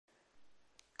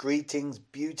Greetings,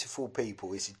 beautiful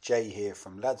people. It's Jay here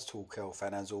from Lads Talk Health,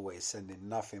 and as always, sending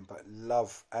nothing but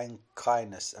love and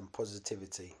kindness and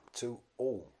positivity to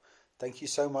all. Thank you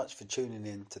so much for tuning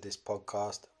in to this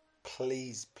podcast.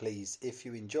 Please, if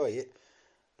you enjoy it,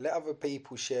 let other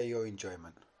people share your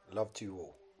enjoyment. Love to you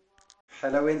all.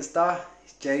 Hello Insta,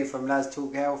 it's Jay from Lads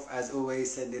Talk Health. As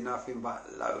always, sending nothing but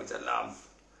loads of love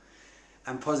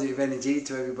and positive energy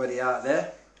to everybody out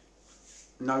there.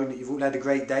 Knowing that you've all had a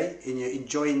great day and you're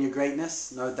enjoying your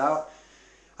greatness, no doubt.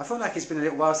 I feel like it's been a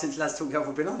little while since Lads Talk Health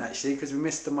have been on actually, because we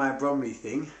missed the Maya Bromley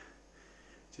thing.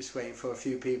 Just waiting for a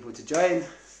few people to join,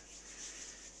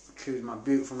 including my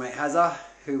beautiful mate Hazza,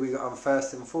 who we got on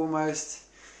first and foremost.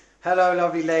 Hello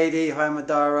lovely lady, hi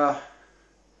Madara.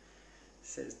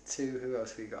 Says two, who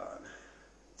else we got on?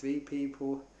 3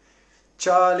 people.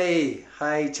 Charlie,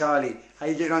 hi Charlie. How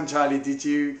you getting on Charlie? Did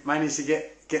you manage to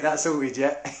get that sorted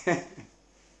yet?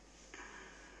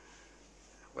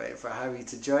 Waiting for Harry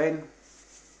to join.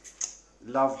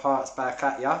 Love hearts back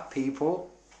at ya,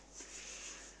 people.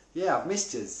 Yeah, I've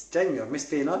missed you. Genuinely, I've missed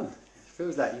being on. It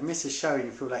feels like you miss a show and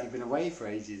you feel like you've been away for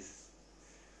ages.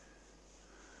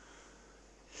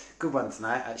 Good one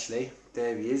tonight, actually.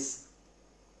 There he is.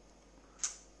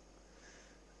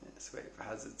 Let's wait for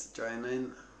Hazard to join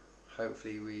in.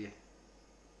 Hopefully we...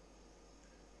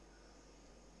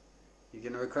 You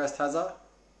gonna request Hazard?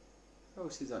 Who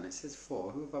else is on? It says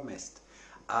 4. Who have I missed?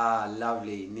 Ah,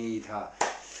 lovely. Need her.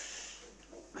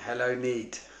 Hello,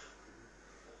 Need.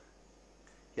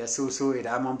 Yes, all sorted.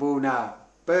 I'm on board now.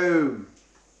 Boom.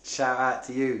 Shout out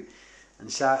to you.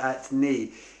 And shout out to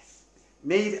Need.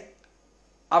 Need,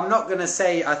 I'm not going to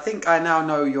say, I think I now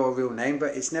know your real name,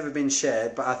 but it's never been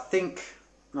shared. But I think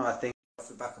off the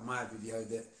back of my video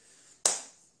that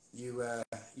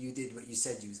you did what you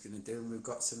said you was going to do, and we've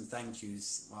got some thank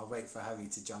yous. I'll wait for Harry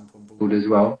to jump on board as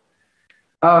well.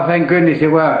 Oh, thank goodness it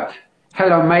worked.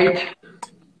 Hello, mate.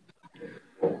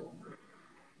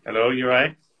 Hello, you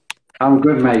right? I'm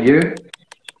good, mate. You?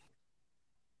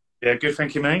 Yeah, good,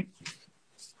 thank you, mate.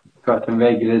 Got some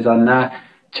regulars on now.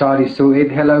 Charlie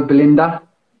sorted. Hello, Belinda.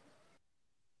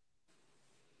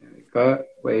 There we go.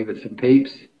 Wave at some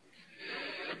peeps.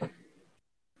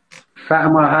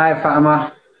 Fatima, hi,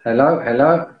 Fatima.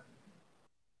 Hello.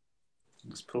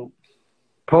 That's Paul.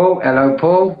 Paul, hello,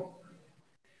 Paul.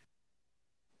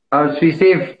 Should we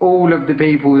see if all of the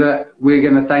people that we're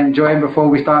going to thank join before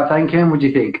we start thanking them? What do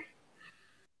you think?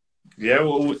 Yeah,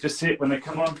 we'll just see it when they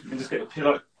come on. Let me just get a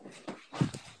pillow.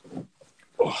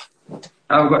 Oh.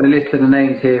 I've got the list of the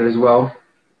names here as well.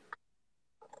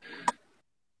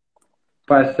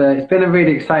 But it's been a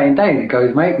really exciting day that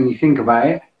goes, mate, when you think about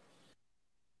it.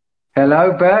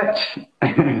 Hello, Birch.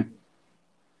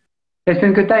 It's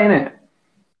been a good day, isn't it?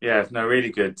 Yeah, no, really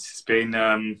good. It's been,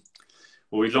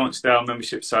 well, we launched our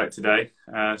membership site today,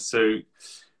 so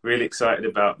really excited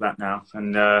about that now.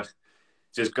 And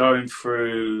just going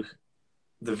through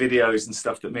the videos and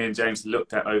stuff that me and James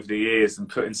looked at over the years and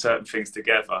putting certain things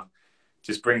together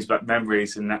just brings back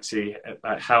memories, and actually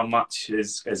how much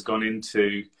has gone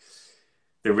into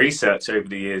the research over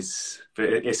the years. But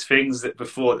it's things that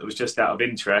before that was just out of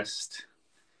interest,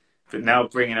 but now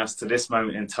bringing us to this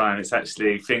moment in time, it's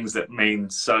actually things that mean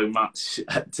so much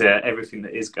to everything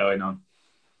that is going on.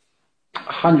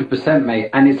 100%, mate.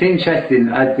 And it's interesting,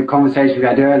 the conversation we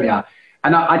had earlier.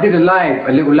 And I did a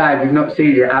little live, you've not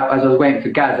seen it, as I was waiting for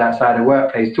Gaz outside the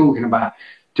workplace, talking about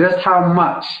just how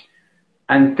much,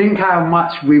 and think how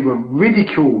much we were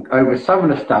ridiculed over some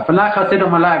of the stuff. And like I said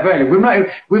on my live earlier,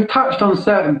 we've touched on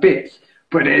certain bits,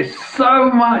 but there's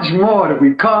so much more that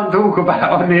we can't talk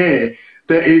about on here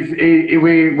that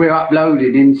we're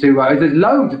uploading into. There's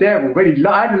loads there already.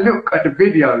 I had a look at the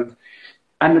videos,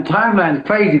 and the timeline's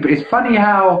crazy. But it's funny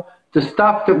how the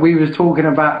stuff that we was talking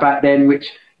about back then,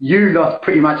 which you lost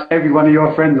pretty much every one of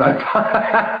your friends over,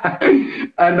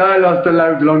 and I lost a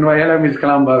load along the way. Hello, Miss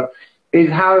Colombo. Is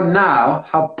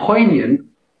how poignant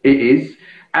it is,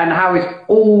 and how it's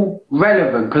all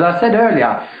relevant. Because I said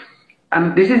earlier,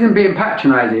 and this isn't being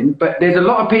patronising, but there's a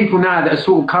lot of people now that are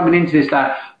sort of coming into this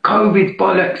like COVID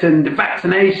bollocks and the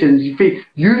vaccinations.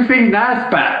 You think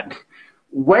that's bad?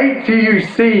 Wait till you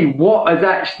see what has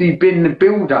actually been the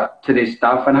build-up to this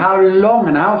stuff, and how long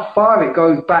and how far it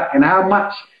goes back, and how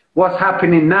much what's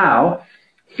happening now.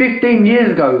 15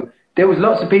 years ago, there was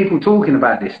lots of people talking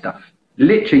about this stuff.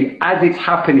 Literally, as it's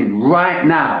happening right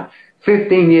now,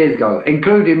 15 years ago,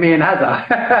 including me and Hazza.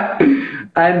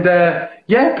 And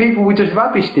yeah, people were just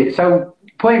rubbished it. So,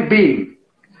 point being,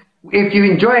 if you're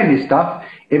enjoying this stuff,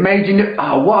 it made you know,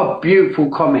 oh, what a beautiful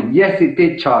comment. Yes, it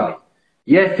did, Charlie.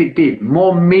 Yes, it did.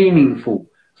 More meaningful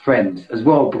friends as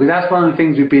well, because that's one of the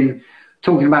things we've been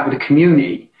talking about with the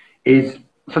community. is,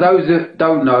 for those that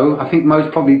don't know, I think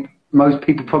most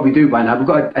people probably do by now, we've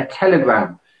got a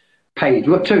Telegram page.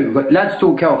 We've got two. We've got Lads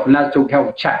Talk Health and Lads Talk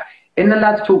Health Chat. In the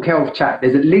Lads Talk Health Chat,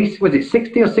 there's at least, was it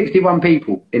 60 or 61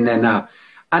 people in there now?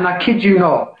 And I kid you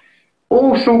not,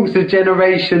 all sorts of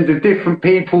generations of different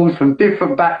peoples from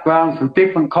different backgrounds, from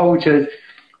different cultures,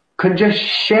 can just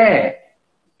share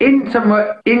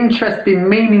intimate, interesting,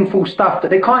 meaningful stuff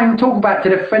that they can't even talk about to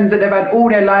their friends that they've had all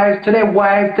their lives, to their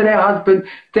wives, to their husbands.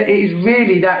 That it is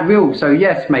really that real. So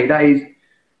yes, mate, that is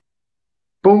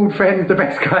bald friends, the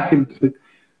best kind.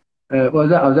 What was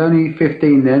that? I was only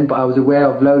 15 then, but I was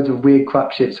aware of loads of weird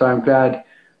crap shit, so I'm glad.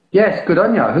 Yes, good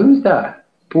on ya. Who's that?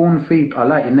 Born Free, I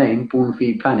like your name, Born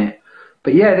Free Planet.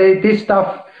 But yeah, this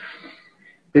stuff,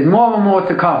 there's more and more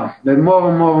to come. There's more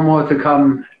and more and more to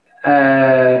come,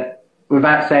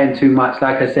 without saying too much.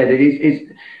 Like I said,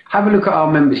 it's have a look at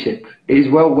our membership. It is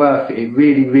well worth it. It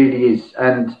really, really is.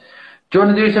 And do you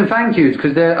want to do some thank yous?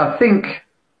 Because I think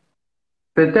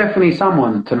there's definitely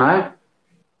someone tonight.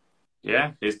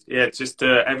 Yeah, it's just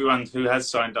everyone who has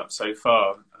signed up so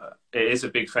far. It is a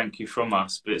big thank you from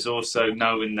us, but it's also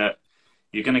knowing that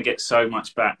you're going to get so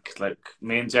much back. Like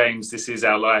me and James, this is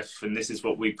our life and this is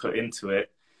what we put into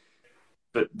it.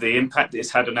 But the impact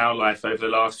it's had on our life over the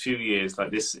last few years,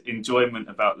 like this enjoyment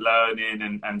about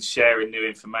learning and sharing new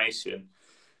information.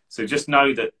 So just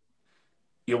know that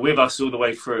you're with us all the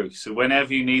way through. So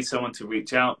whenever you need someone to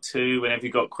reach out to, whenever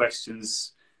you've got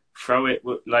questions, throw it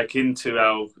like into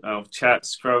our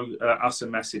chats, throw us a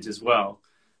message as well.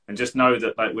 And just know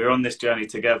that like we're on this journey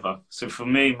together. So for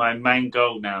me, my main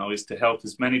goal now is to help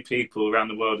as many people around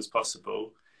the world as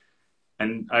possible.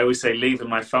 And I always say leaving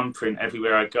my thumbprint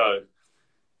everywhere I go.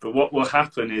 But what will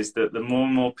happen is that the more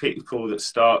and more people that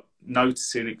start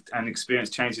noticing and experience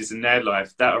changes in their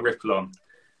life, that'll ripple on.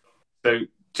 So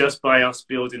just by us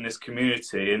building this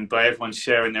community and by everyone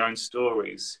sharing their own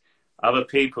stories, other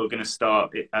people are going to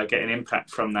start getting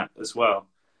impact from that as well.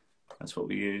 That's what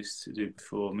we used to do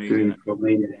before moving.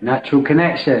 Natural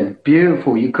connection.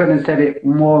 Beautiful. You couldn't have said it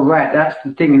more right. That's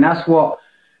the thing. And that's what,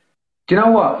 do you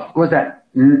know what was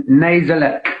that?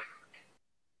 Nazalek.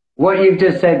 What you've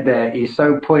just said there is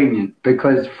so poignant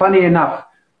because funny enough,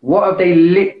 what have they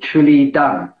literally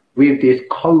done with this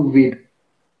COVID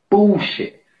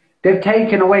bullshit? They've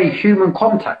taken away human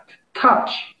contact,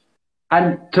 touch.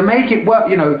 And to make it work,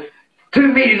 2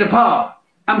 meters apart.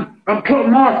 And put a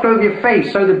mask over your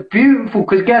face. So the beautiful,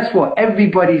 because guess what?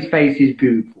 Everybody's face is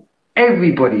beautiful.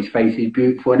 Everybody's face is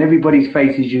beautiful and everybody's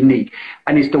face is unique.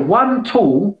 And it's the one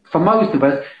tool for most of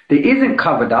us that isn't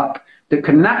covered up, that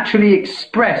can naturally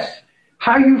express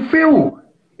how you feel.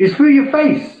 It's through your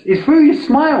face. It's through your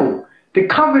smile. They're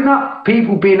covering up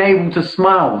people being able to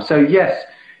smile. So yes,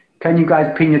 can you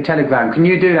guys pin your Telegram? Can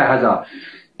you do that, Hazard?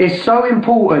 It's so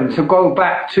important to go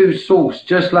back to source,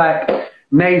 just like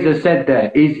Naza said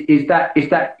there, is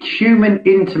that human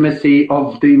intimacy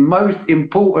of the most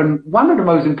important, one of the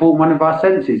most important one of our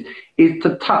senses, is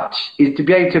to touch, is to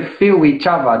be able to feel each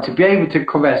other, to be able to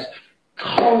caress,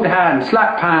 hold hands,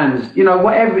 slap hands,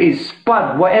 whatever it is,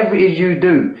 spud, whatever it is you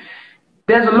do.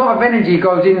 There's a lot of energy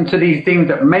goes into these things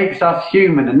that makes us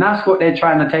human, and that's what they're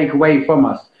trying to take away from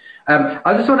us.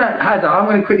 I just want to add, I'm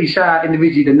going to quickly shout out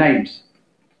individually the names.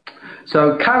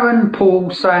 So Karen,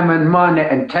 Paul, Simon, Marnet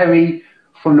and Terry,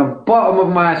 from the bottom of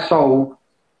my soul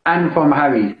and from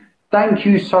Harry, thank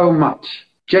you so much,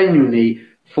 genuinely,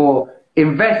 for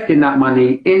investing that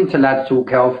money into Lads Talk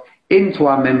Health, into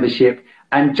our membership.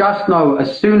 And just know,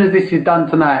 as soon as this is done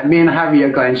tonight, me and Harry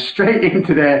are going straight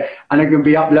into there and are going to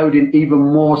be uploading even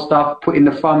more stuff, putting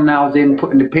the thumbnails in,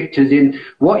 putting the pictures in.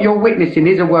 What you're witnessing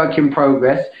is a work in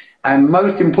progress. And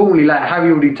most importantly, like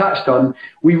Harry already touched on,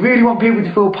 we really want people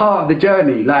to feel part of the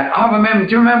journey. Like, do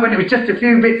you remember when it was just a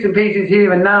few bits and pieces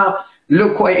here and now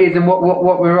look what it is and what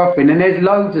we're offering. And there's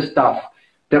loads of stuff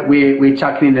that we're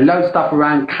chucking in. There's loads of stuff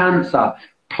around cancer,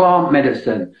 plant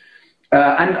medicine,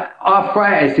 and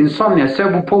arthritis, insomnia,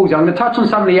 cerebral palsy. I'm going to touch on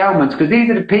some of the ailments because these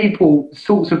are the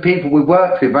sorts of people we've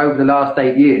worked with over the last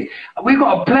 8 years. We've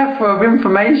got a plethora of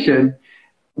information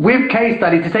with case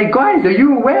studies to say, guys, are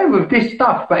you aware of this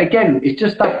stuff? But again, it's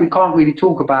just stuff we can't really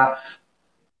talk about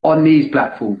on these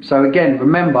platforms. So again,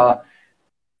 remember,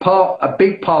 a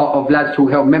big part of Lads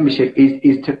Talk Health membership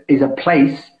is a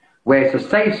place where it's a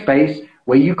safe space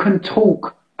where you can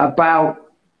talk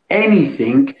about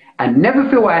anything and never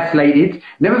feel isolated,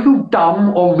 never feel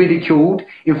dumb or ridiculed.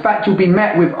 In fact, you'll be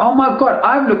met with, oh my God,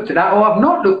 I've looked at that or I've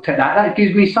not looked at that. That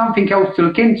gives me something else to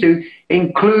look into,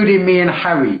 including me and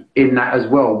Harry in that as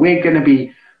well. We're going to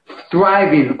be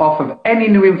thriving off of any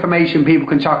new information people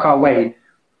can chuck our way.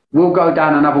 We'll go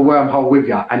down another wormhole with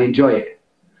you and enjoy it.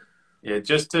 Yeah,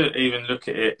 just to even look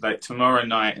at it, like tomorrow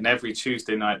night and every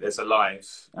Tuesday night there's a live,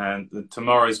 and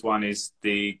tomorrow's one is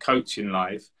the coaching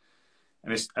live,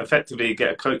 and it's effectively you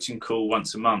get a coaching call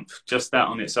once a month, just that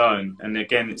on its own. And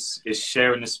again, it's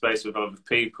sharing the space with other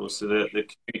people, so the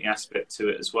community aspect to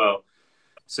it as well.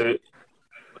 So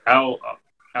our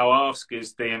ask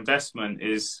is, the investment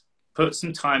is, put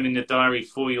some time in the diary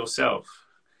for yourself.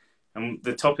 And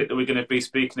the topic that we're going to be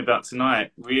speaking about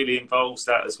tonight really involves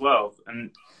that as well.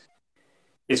 And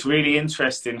it's really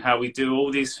interesting how we do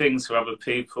all these things for other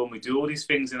people, and we do all these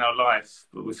things in our life,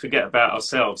 but we forget about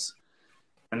ourselves.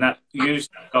 And that usually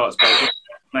starts by just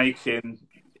making,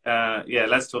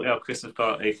 let's talk our Christmas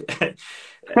party.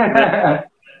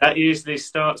 that usually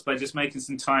starts by just making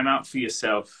some time out for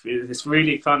yourself. It's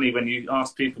really funny when you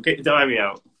ask people, get your diary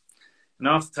out. And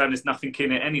half the time there's nothing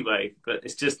in it anyway, but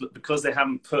it's just because they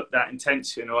haven't put that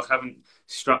intention or haven't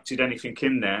structured anything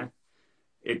in there.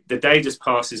 The day just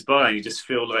passes by and you just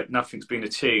feel like nothing's been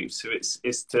achieved. So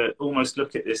it's to almost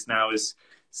look at this now as,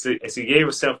 so it's a year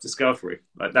of self-discovery.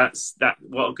 Like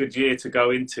what a good year to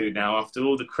go into now after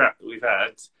all the crap that we've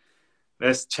had.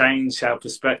 Let's change our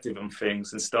perspective on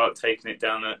things and start taking it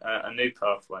down a new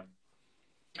pathway.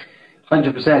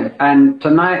 100%. And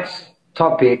tonight's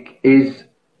topic is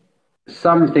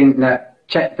something that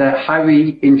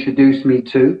Harry introduced me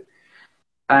to.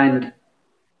 And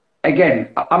again,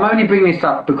 I'm only bringing this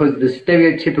up because of the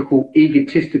stereotypical,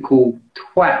 egotistical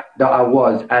twat that I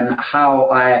was and how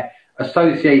I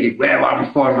associated where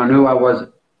I'm from and who I was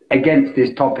against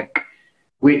this topic,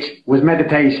 which was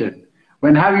meditation.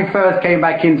 When Harry first came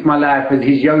back into my life as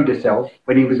his Yoda self,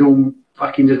 when he was all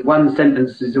fucking just one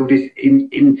sentences, all this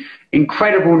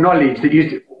incredible knowledge that used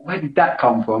to, where did that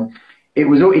come from? It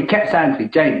was all, he kept saying to me,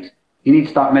 James, you need to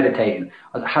start meditating.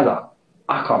 I was like, Hazard,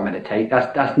 I can't meditate.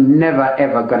 That's never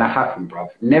ever gonna happen, bro.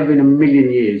 Never in a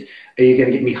million years are you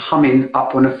gonna get me humming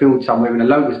up on a field somewhere in a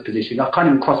lotus position. I can't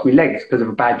even cross my legs because of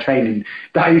a bad training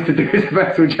that I used to do as a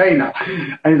personal trainer.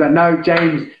 And he's like, no,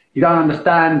 James, you don't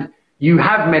understand. You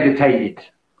have meditated.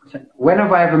 I said, when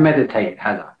have I ever meditated,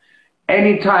 Hazard?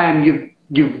 Anytime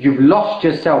you've lost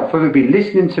yourself, whether it be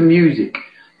listening to music,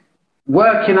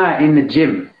 working out in the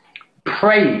gym,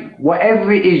 praying,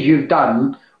 whatever it is you've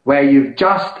done, where you've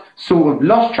just sort of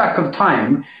lost track of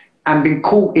time and been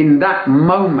caught in that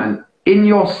moment in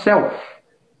yourself,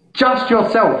 just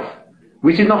yourself,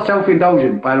 which is not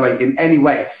self-indulgent, by the way, in any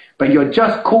way, but you're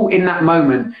just caught in that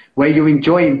moment where you're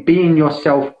enjoying being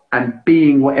yourself and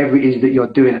being whatever it is that you're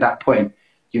doing at that point.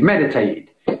 You've meditated.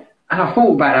 And I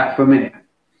thought about that for a minute.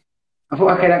 I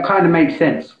thought, okay, that kind of makes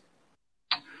sense.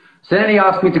 So then he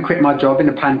asked me to quit my job in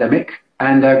the pandemic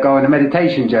and go on a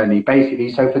meditation journey,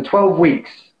 basically. So for 12 weeks,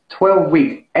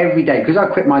 every day, because I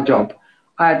quit my job,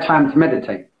 I had time to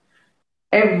meditate.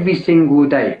 Every single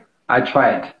day, I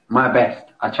tried my best.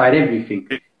 I tried everything.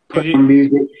 Put on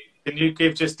music. Can you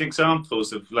give just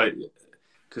examples of, like,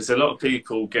 because a lot of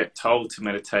people get told to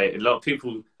meditate. A lot of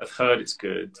people have heard it's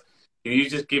good. Can you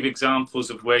just give examples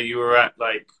of where you were at?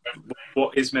 Like,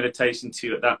 what is meditation to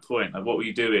you at that point? Like, what were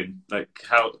you doing? Like,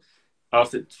 how,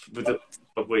 after, with the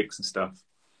 12 weeks and stuff?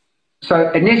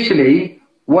 So initially,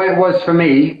 what it was for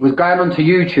me was going onto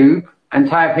YouTube and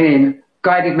typing in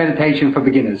guided meditation for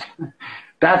beginners.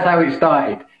 That's how it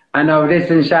started. And I would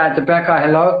listen, shout out to Becca,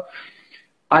 hello.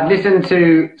 I'd listen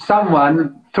to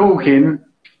someone talking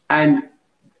and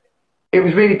it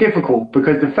was really difficult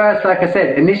because the first, like I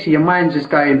said, initially your mind's just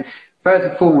going, first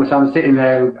and foremost, I'm sitting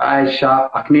there with eyes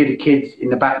shut. I can hear the kids in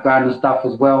the background and stuff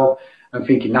as well. I'm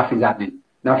thinking nothing's happening.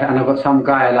 Nothing. And I've got some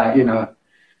guy like, you know,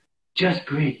 just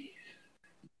breathe.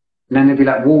 And then there'd be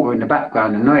like water in the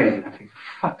background and noise. And I think,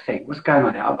 for fuck's sake, what's going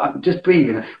on here? I'm just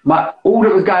breathing. All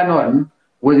that was going on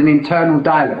was an internal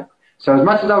dialogue. So as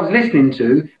much as I was listening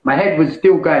to, my head was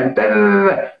still going, blah, blah, blah,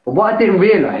 blah. But what I didn't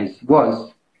realize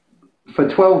was, for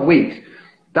 12 weeks,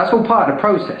 that's all part of the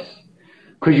process.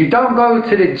 Because you don't go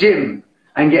to the gym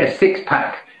and get a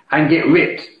six-pack and get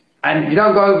ripped. And you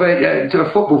don't go over to a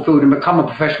football field and become a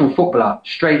professional footballer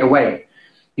straight away.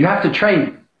 You have to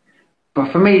train.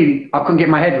 But for me, I couldn't get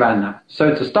my head around that.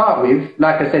 So to start with,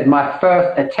 like I said, my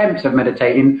first attempts of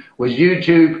meditating was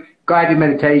YouTube, guided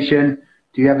meditation.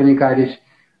 Do you have any guided,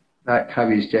 like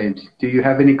Harry's James, do you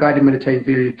have any guided meditation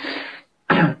videos?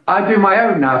 I do my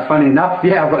own now, funny enough.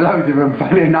 Yeah, I've got loads of them,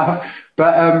 funny enough.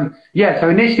 But yeah, so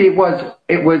initially it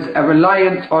was a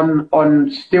reliance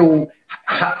on still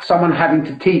someone having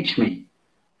to teach me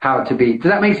how to be.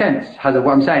 Does that make sense? What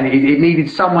I'm saying? It needed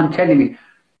someone telling me,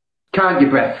 count your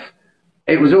breath.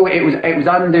 It was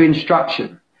under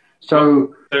instruction.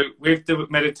 So with the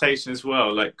meditation as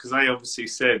well, like, because I obviously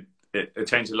said it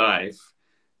changed your life.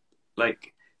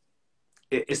 Like,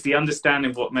 it's the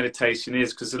understanding of what meditation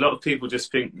is, because a lot of people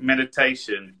just think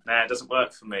meditation, nah, it doesn't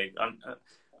work for me.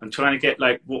 I'm trying to get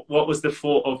like, what was the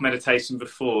thought of meditation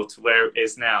before to where it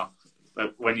is now,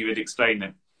 when you would explain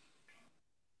it?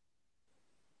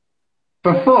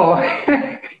 Before,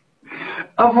 I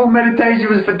thought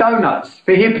meditation was for donuts,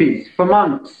 for hippies, for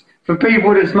monks, for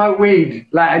people that smoke weed,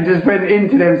 like, and just went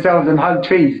into themselves and hugged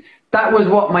trees. That was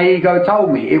what my ego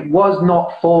told me. It was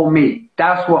not for me.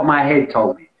 That's what my head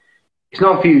told me. It's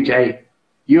not for you, Jay.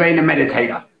 You ain't a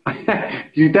meditator.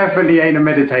 You definitely ain't a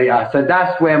meditator. So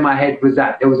that's where my head was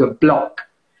at. There was a block.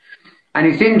 And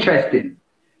it's interesting.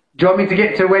 Do you want me to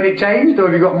get to when it changed, or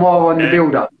have you got more on the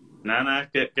build-up? No,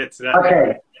 get to that.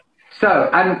 Okay. So,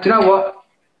 and do you know what?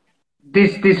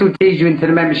 This will tease you into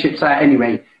the membership site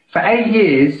anyway. For 8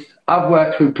 years, I've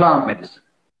worked with plant medicine.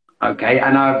 Okay,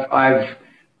 and I've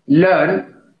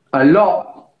learned a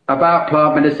lot about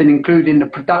plant medicine, including the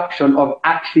production of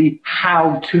actually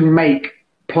how to make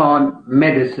plant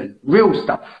medicine, real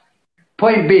stuff.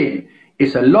 Point being,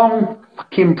 it's a long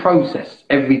fucking process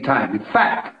every time. In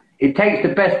fact, it takes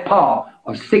the best part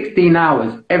of 16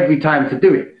 hours every time to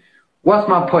do it. What's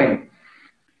my point?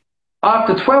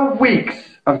 After 12 weeks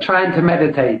of trying to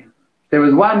meditate, there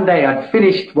was one day I'd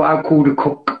finished what I called a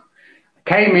cook. I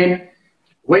came in,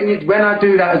 when I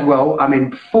do that as well, I'm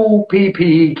in full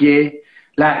PPE gear,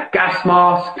 like gas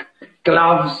mask,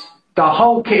 gloves, the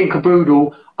whole kit and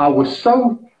caboodle. I was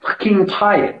so fucking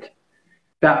tired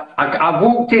that I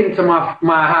walked into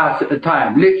my house at the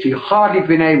time, literally hardly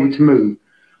been able to move.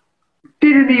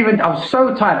 I was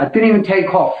so tired, I didn't even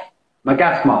take off my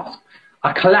gas mask.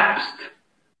 I collapsed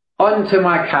onto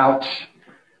my couch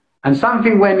and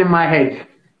something went in my head,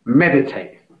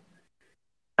 meditate.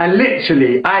 And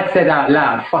literally, I said out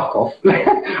loud, fuck off.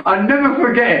 I'll never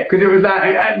forget it, because it was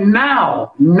like,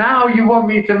 now you want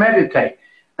me to meditate.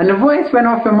 And the voice went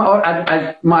off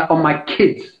on my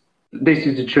kids. This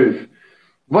is the truth.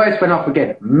 Voice went off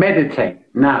again, meditate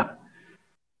now.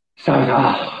 So I was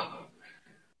like,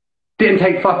 didn't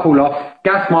take fuck all off,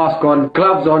 gas mask on,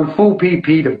 gloves on, full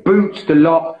PP, the boots, the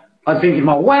lot. I was thinking,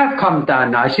 my wife comes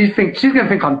down now, she's going to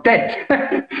think I'm dead.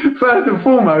 First and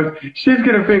foremost, she's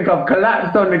going to think I've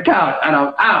collapsed on the couch and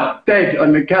I'm out, dead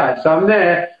on the couch. So I'm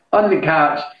there on the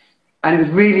couch, and it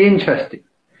was really interesting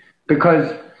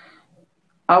because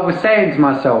I was saying to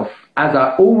myself, as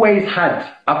I always had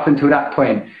up until that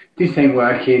point, this ain't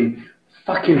working,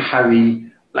 fucking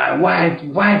Harry, like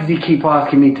why does he keep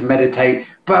asking me to meditate?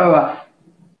 But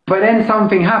then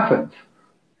something happened.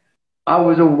 I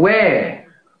was aware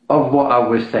of what I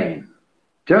was saying.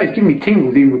 Do you know, it's giving me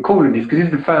tingles even recording this, because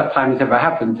this is the first time it's ever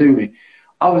happened to me.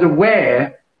 I was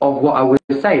aware of what I was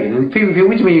saying. And people feel,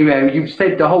 what do you mean, you've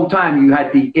said the whole time you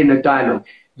had the inner dialogue.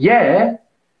 Yeah,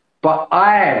 but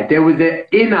there was an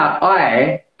inner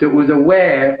I that was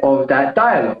aware of that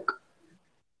dialogue,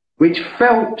 which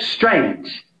felt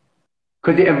strange,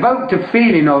 because it evoked a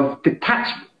feeling of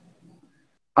detachment.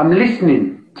 I'm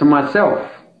listening to myself.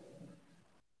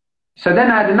 So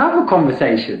then I had another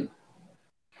conversation.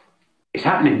 It's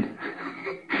happening.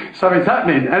 Something's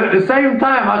happening. And at the same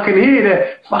time, I can hear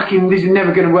the fucking, this is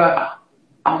never going to work.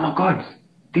 Oh my God,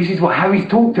 this is what Harry's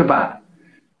talked about.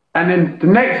 And then the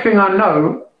next thing I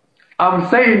know, I'm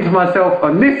saying to myself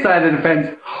on this side of the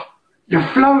fence, you're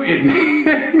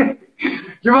floating.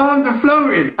 Your arms are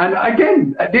floating. And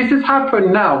again, this has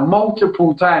happened now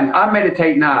multiple times. I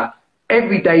meditate now.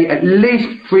 Every day, at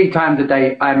least 3 times a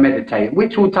day, I meditate,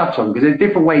 which we'll touch on, because there's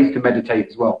different ways to meditate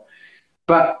as well.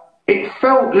 But it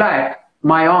felt like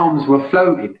my arms were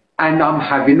floating and I'm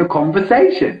having a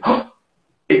conversation.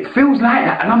 It feels like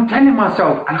that. And I'm telling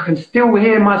myself, and I can still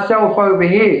hear myself over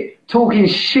here talking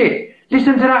shit.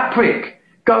 Listen to that prick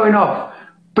going off.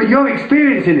 But you're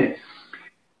experiencing it.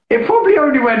 It probably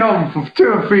only went on for 2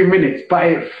 or 3 minutes, but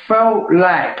it felt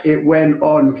like it went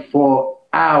on for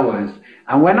hours.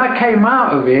 And when I came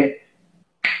out of it,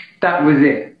 that was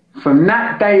it. From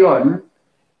that day on,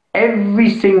 every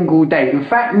single day. In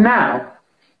fact, now,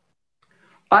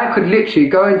 I could literally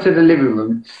go into the living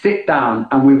room, sit down,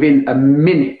 and within a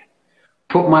minute,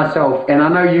 put myself, and I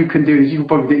know you can do this, you can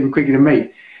probably do it even quicker than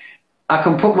me. I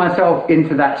can put myself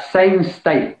into that same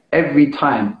state every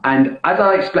time. And as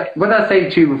I explain, what I say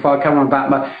to you before I come on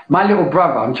about my little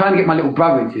brother, I'm trying to get my little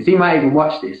brother into this. He might even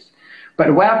watch this. But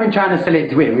the way I've been trying to sell it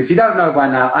to him, if you don't know by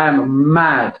now, I am a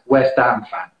mad West Ham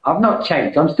fan. I've not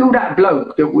changed. I'm still that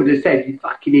bloke that would have said, you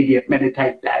fucking idiot,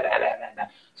 meditate, blah, blah, blah, blah, blah.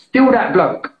 Still that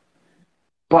bloke.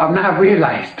 But I've now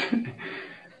realised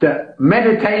that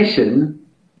meditation,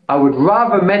 I would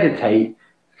rather meditate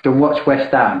than watch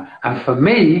West Ham. And for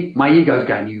me, my ego's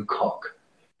going, you cock.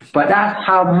 But that's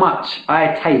how much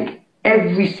I take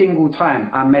every single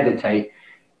time I meditate,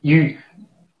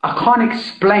 I can't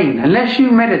explain unless you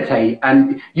meditate,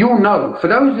 and you'll know. For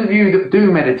those of you that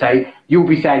do meditate, you'll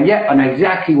be saying, yeah, I know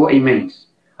exactly what he means.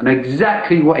 I know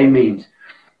exactly what he means.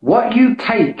 What you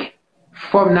take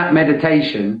from that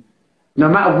meditation, no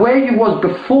matter where you was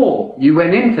before you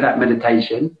went into that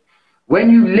meditation, when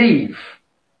you leave,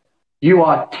 you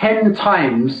are 10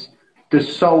 times the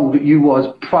soul that you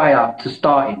was prior to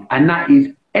starting. And that is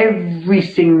every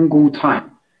single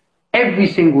time. Every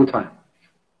single time.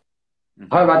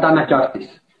 I hope I've done that justice.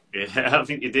 Yeah, I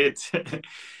think you did.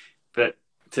 But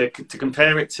to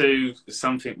compare it to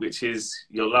something which is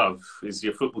your love, is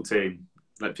your football team.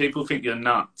 Like, people think you're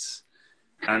nuts.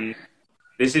 And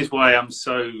this is why I'm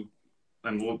so,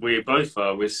 and we both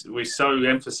are, we so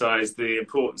emphasize the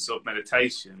importance of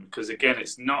meditation, because again,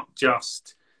 it's not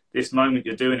just this moment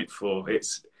you're doing it for,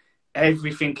 it's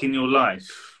everything in your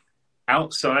life,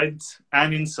 outside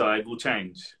and inside, will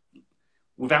change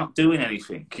without doing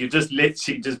anything. You're just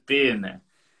literally just being there.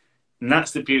 And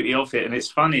that's the beauty of it. And it's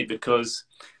funny because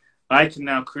I can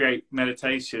now create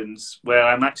meditations where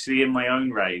I'm actually in my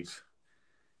own rave.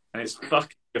 And it's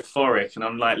fucking euphoric. And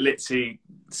I'm like literally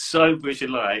sober as you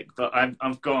like, but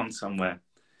I've gone somewhere.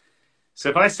 So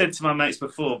if I said to my mates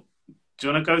before, do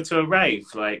you want to go to a rave?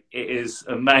 Like, it is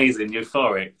amazing,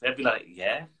 euphoric. They'd be like,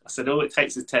 yeah. I said, all it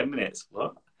takes is 10 minutes.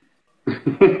 What? But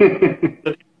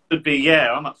it would be,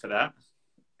 yeah, I'm up for that.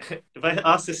 If I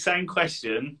ask the same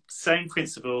question, same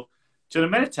principle, do you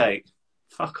want to meditate?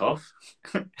 Fuck off.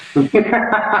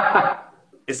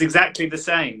 It's exactly the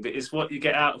same, but it's what you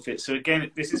get out of it. So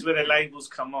again, this is where the labels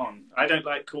come on. I don't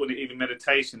like calling it even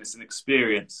meditation. It's an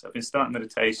experience. I've been starting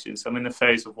meditation, so I'm in the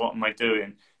phase of what am I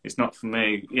doing? It's not for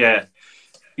me. Yeah.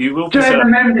 You will join the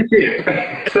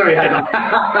membership. Sorry,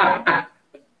 Hannah.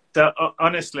 So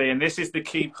honestly, and this is the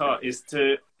key part, is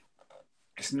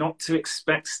it's not to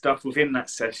expect stuff within that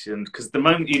session, because the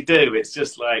moment you do, it's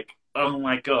just like, oh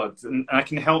my God. And I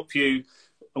can help you,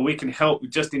 or we can help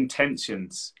with just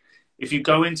intentions. If you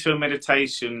go into a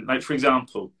meditation, like for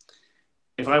example,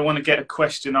 if I want to get a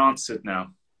question answered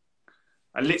now,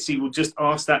 I literally will just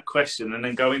ask that question and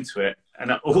then go into it.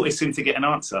 And I always seem to get an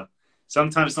answer.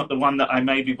 Sometimes it's not the one that I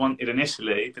maybe wanted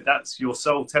initially, but that's your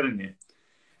soul telling you.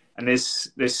 And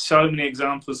there's so many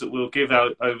examples that we'll give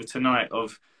out over tonight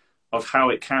of how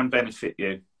it can benefit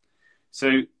you.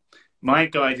 So my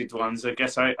guided ones, I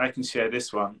guess I can share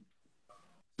this one.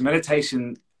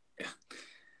 Meditation,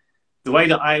 the way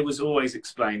that I was always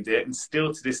explained it, and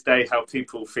still to this day how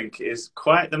people think it is,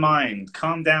 quiet the mind,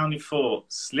 calm down your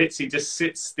thoughts, literally just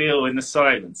sit still in the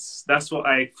silence. That's what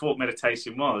I thought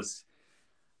meditation was.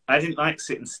 I didn't like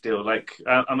sitting still. Like,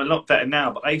 I'm a lot better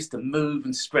now, but I used to move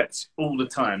and stretch all the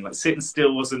time. Like, sitting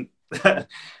still wasn't a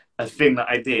thing that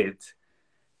I did.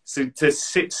 So to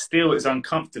sit still is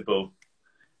uncomfortable.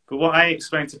 But what I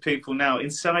explain to people now,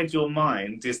 inside your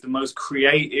mind is the most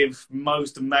creative,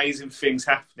 most amazing things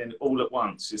happening all at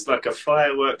once. It's like a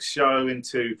fireworks show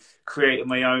into creating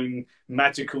my own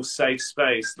magical safe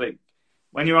space. Like,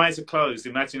 when your eyes are closed,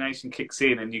 imagination kicks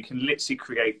in and you can literally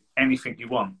create anything you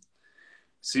want.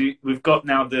 So we've got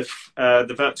now the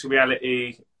virtual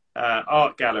reality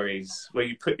art galleries where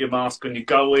you put your mask on, you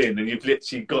go in and you've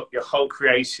literally got your whole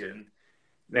creation,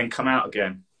 then come out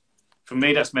again. For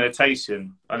me, that's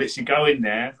meditation. I literally go in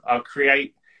there, I'll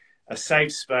create a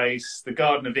safe space, the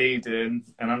Garden of Eden,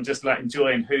 and I'm just like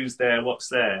enjoying who's there, what's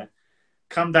there.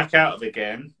 Come back out of it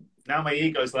again. Now my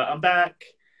ego's like, I'm back.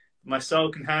 My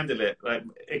soul can handle it. Like,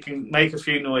 it can make a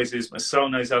few noises. My soul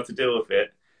knows how to deal with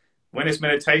it. When it's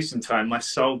meditation time, my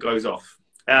soul goes off.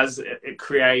 As it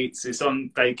creates, it's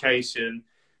on vacation.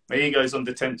 My ego's on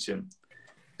detention.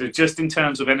 So just in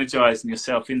terms of energizing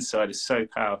yourself inside is so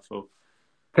powerful.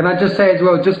 Can I just say as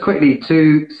well, just quickly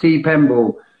to C.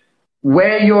 Pemble,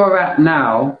 where you're at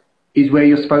now is where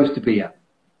you're supposed to be at.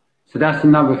 So that's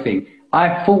another thing.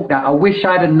 I thought that. I wish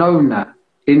I'd have known that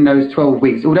in those 12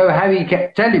 weeks. Although Harry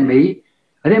kept telling me,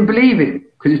 I didn't believe him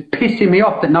because it's pissing me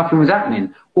off that nothing was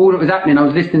happening. All that was happening, I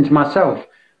was listening to myself.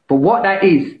 But what that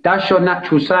is, that's your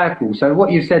natural cycle. So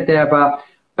what you said there about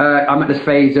I'm at this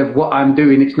phase of what I'm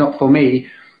doing, it's not for me.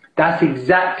 That's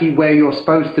exactly where you're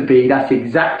supposed to be. That's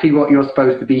exactly what you're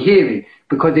supposed to be hearing.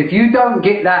 Because if you don't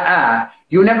get that out,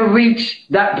 you'll never reach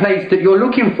that place that you're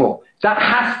looking for. That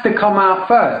has to come out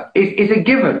first. It's a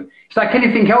given. It's like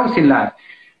anything else in life.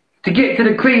 To get to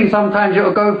the cream, sometimes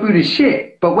you'll go through the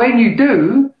shit. But when you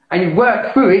do, and you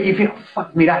work through it, you think, oh,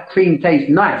 fuck me, that cream tastes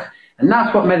nice. And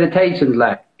that's what meditation's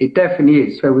like. It definitely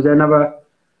is. So was there another...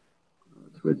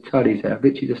 What Charlie said, I've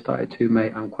literally just started too,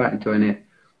 mate. I'm quite enjoying it.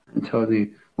 And told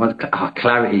me...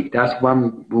 clarity. That's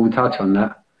one, we'll touch on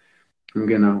that. I'm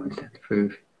gonna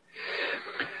prove.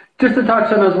 Just to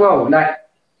touch on as well, like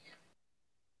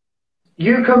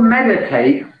you can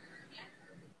meditate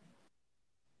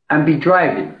and be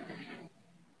driving.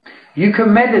 You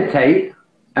can meditate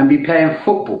and be playing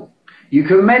football. You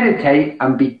can meditate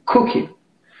and be cooking.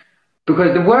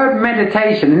 Because the word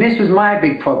meditation, and this was my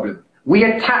big problem, we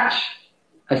attach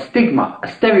a stigma,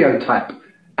 a stereotype,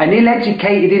 an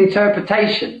ill-educated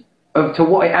interpretation to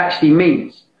what it actually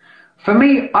means. For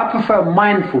me, I prefer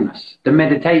mindfulness than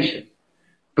meditation.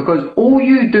 Because all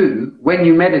you do when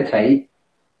you meditate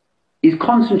is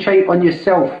concentrate on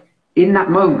yourself in that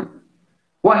moment.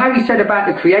 What Harry said about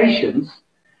the creations,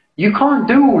 you can't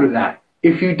do all of that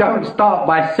if you don't start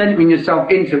by centering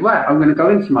yourself into, right, I'm going to go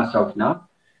into myself now,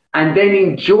 and then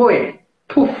enjoy,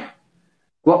 poof,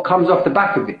 what comes off the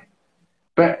back of it.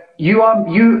 But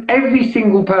every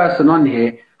single person on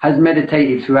here has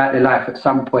meditated throughout their life at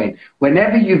some point.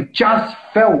 Whenever you've just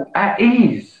felt at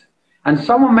ease, and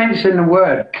someone mentioned the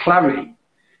word clarity,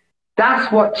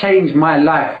 that's what changed my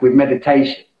life with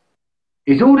meditation.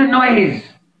 It's all the noise.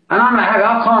 And I'm like, Harry,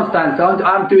 I can't stand it.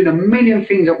 I'm doing a million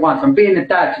things at once. I'm being a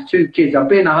dad to 2 kids. I'm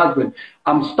being a husband.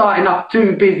 I'm starting up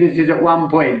 2 businesses at one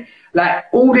point. Like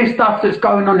all this stuff that's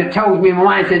going on that tells me in my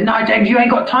mind says, no, James, you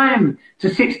ain't got time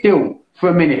to sit still for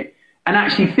a minute and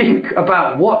actually think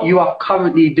about what you are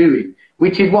currently doing,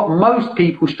 which is what most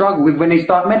people struggle with when they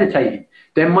start meditating.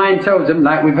 Their mind tells them,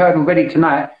 like we've heard already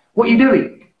tonight, what are you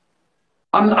doing?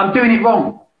 I'm doing it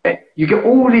wrong. You get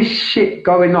all this shit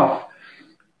going off.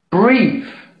 Breathe.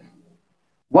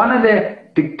 One of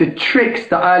the tricks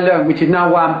that I learned, which is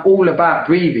now why I'm all about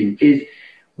breathing, is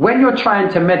when you're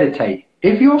trying to meditate,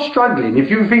 if you're struggling,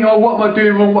 if you think, oh, what am I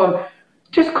doing wrong?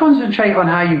 Just concentrate on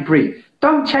how you breathe.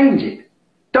 Don't change it.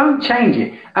 Don't change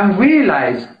it. And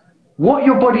realize what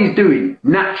your body's doing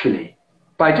naturally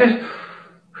by just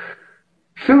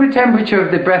feel the temperature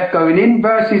of the breath going in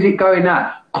versus it going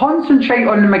out. Concentrate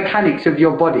on the mechanics of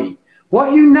your body.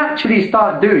 What you naturally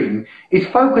start doing is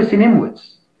focusing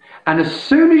inwards. And as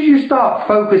soon as you start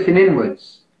focusing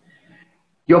inwards,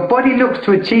 your body looks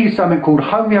to achieve something called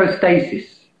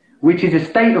homeostasis, which is a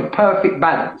state of perfect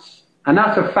balance. And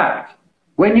that's a fact.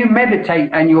 When you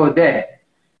meditate and you're there,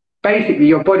 basically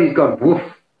your body's gone, woof.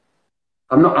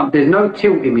 There's no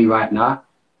tilt in me right now.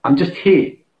 I'm just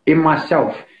here in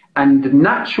myself. And the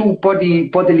natural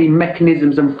bodily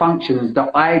mechanisms and functions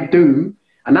that I do,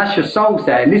 and that's your soul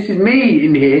saying, this is me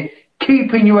in here,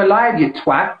 keeping you alive, you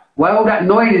twat, while all that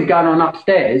noise is going on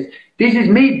upstairs. This is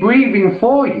me breathing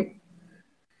for you.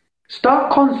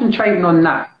 Start concentrating on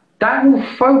that. That will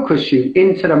focus you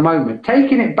into the moment,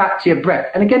 taking it back to your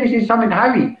breath. And again, this is something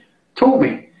Harry taught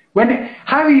me.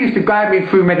 Harry used to guide me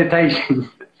through meditation,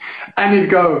 and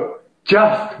he'd go,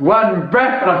 just one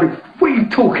breath. And I think, what are you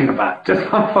talking about?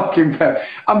 Just one fucking breath.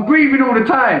 I'm breathing all the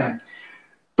time.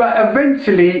 But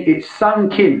eventually it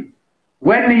sunk in.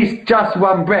 When it's just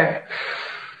one breath,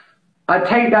 I'd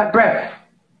take that breath.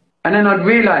 And then I'd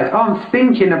realize, oh, I'm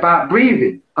thinking about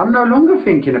breathing. I'm no longer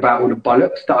thinking about all the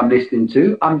bollocks that I'm listening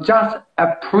to. I'm just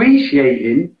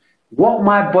appreciating what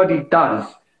my body does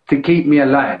to keep me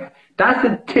alive. That's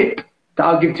a tip that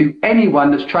I'll give to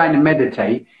anyone that's trying to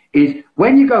meditate, is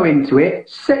when you go into it,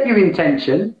 set your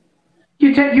intention.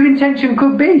 Your intention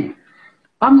could be,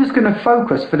 I'm just going to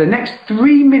focus for the next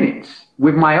 3 minutes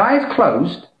with my eyes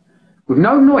closed, with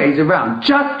no noise around,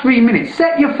 just 3 minutes.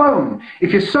 Set your phone.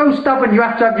 If you're so stubborn you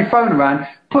have to have your phone around,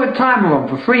 put a timer on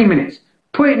for 3 minutes.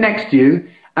 Put it next to you,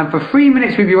 and for 3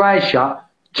 minutes with your eyes shut,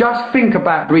 just think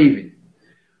about breathing.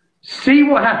 See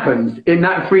what happens in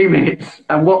that 3 minutes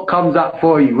and what comes up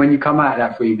for you when you come out of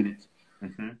that 3 minutes.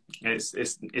 Mm-hmm.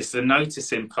 It's the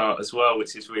noticing part as well,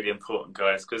 which is really important,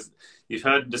 guys, because you've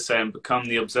heard the saying, become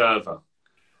the observer.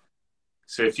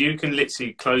 So if you can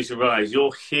literally close your eyes,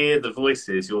 you'll hear the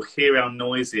voices, you'll hear how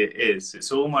noisy it is.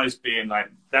 It's almost being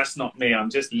like, that's not me, I'm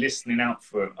just listening out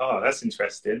for it. Oh, that's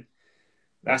interesting.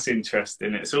 That's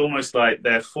interesting. It's almost like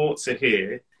their thoughts are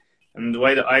here. And the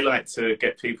way that I like to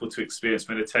get people to experience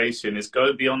meditation is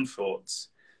go beyond thoughts.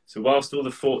 So whilst all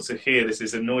the thoughts are here, this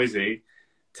is a noisy,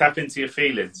 tap into your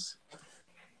feelings.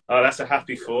 Oh, that's a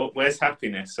happy thought. Where's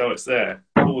happiness? Oh, it's there.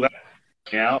 All that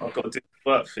out. I've got to do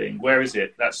the work thing. Where is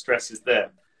it? That stress is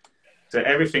there. So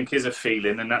everything is a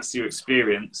feeling, and that's your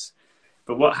experience.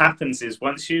 But what happens is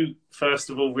once you, first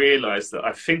of all, realize that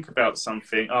I think about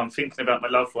something, oh, I'm thinking about my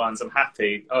loved ones, I'm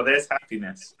happy. Oh, there's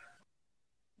happiness.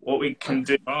 What we can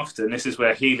do after, and this is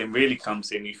where healing really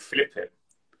comes in, you flip it.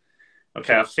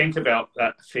 Okay, I think about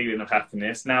that feeling of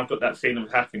happiness. Now I've got that feeling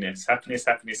of happiness. Happiness,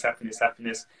 happiness, happiness,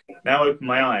 happiness. Now I open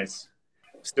my eyes.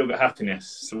 I've still got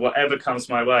happiness. So whatever comes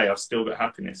my way, I've still got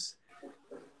happiness.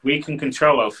 we can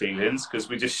control our feelings because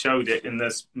we just showed it in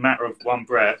this matter of one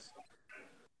breath.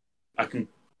 I can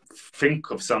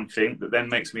think of something that then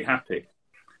makes me happy.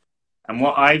 And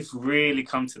what I've really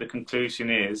come to the conclusion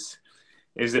is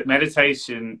that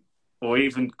meditation, or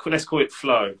even let's call it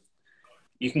flow,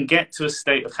 you can get to a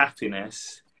state of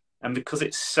happiness, and because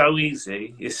it's so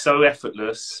easy, it's so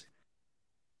effortless,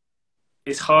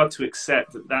 it's hard to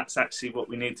accept that that's actually what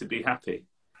we need to be happy.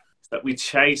 It's that we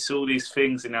chase all these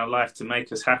things in our life to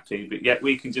make us happy, but yet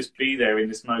we can just be there in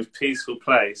this most peaceful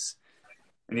place,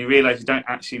 and you realise you don't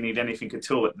actually need anything at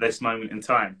all at this moment in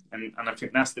time. And I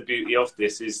think that's the beauty of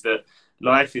this, is that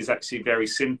life is actually very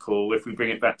simple if we bring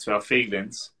it back to our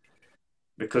feelings,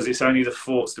 because it's only the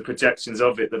thoughts, the projections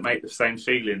of it that make the same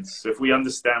feelings. So if we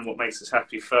understand what makes us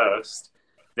happy first,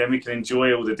 then we can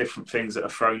enjoy all the different things that are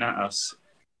thrown at us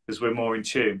because we're more in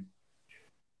tune.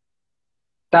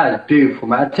 That is beautiful,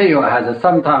 man. I tell you what, Hazza,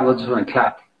 sometimes I just want to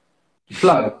clap.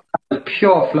 Flow. That was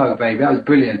pure flow, baby. That was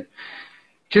brilliant.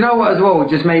 Do you know what as well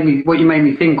just made me, what you made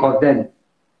me think of then?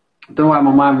 I don't know why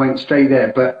my mind went straight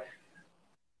there, but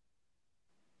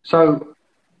so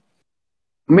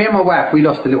me and my wife, we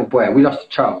lost a little boy. We lost a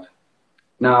child.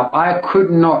 Now, I could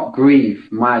not grieve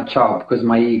my child because of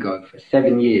my ego for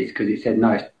 7 years, because it said,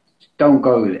 no, don't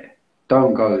go there.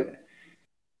 Don't go there.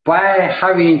 By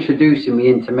Harry introducing me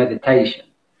into meditation,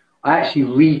 I actually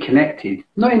reconnected,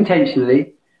 not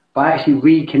intentionally, but I actually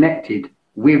reconnected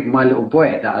with my little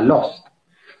boy that I lost.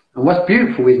 And what's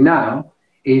beautiful is now,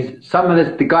 is some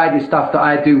of the guided stuff that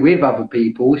I do with other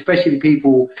people, especially the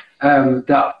people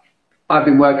that I've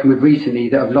been working with recently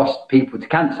that have lost people to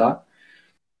cancer,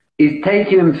 is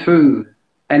taking them through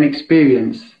an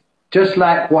experience just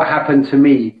like what happened to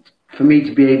me, for me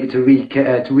to be able to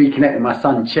reconnect with my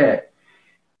son, Chair,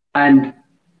 and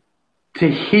to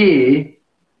hear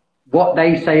what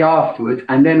they say afterwards,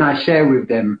 and then I share with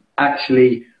them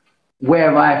actually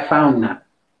where I found that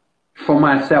for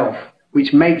myself,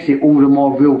 which makes it all the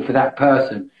more real for that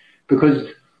person. Because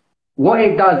what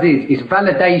it does is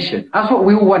validation. That's what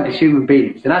we all want as human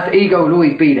beings. And that's ego will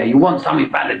always be there. You want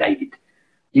something validated.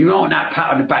 You want that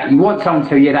pat on the back. You want someone to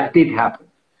tell you, yeah, that did happen.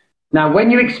 Now, when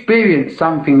you experience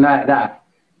something like that,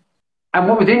 and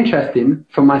what was interesting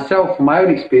for myself, from my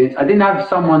own experience, I didn't have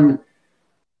someone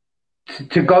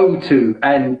to go to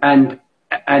and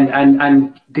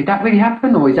did that really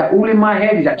happen? Or is that all in my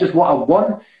head? Is that just what I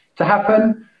want to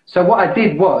happen? So what I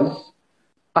did was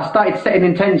I started setting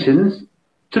intentions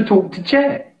to talk to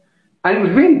Chair. And it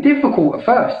was really difficult at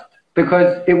first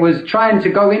because it was trying to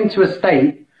go into a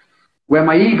state where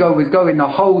my ego was going the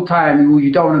whole time, oh,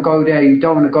 you don't want to go there, you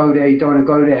don't want to go there, you don't want to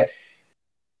go there.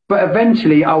 But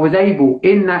eventually I was able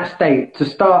in that state to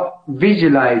start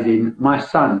visualizing my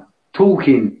son,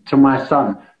 talking to my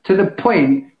son, to the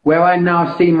point where I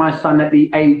now see my son at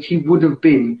the age he would have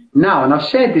been now. And I've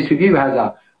shared this with you,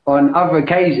 Hazza, on other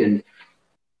occasions.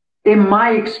 In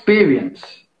my experience,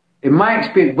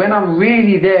 when I'm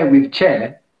really there with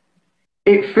Chair,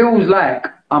 it feels like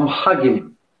I'm hugging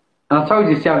him. And I told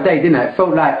you this the other day, didn't I? It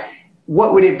felt like,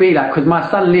 what would it be like? Because my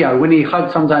son Leo, when he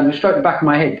hugs sometimes, he strokes the back of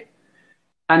my head.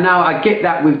 And now I get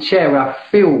that with Chair, where I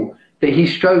feel that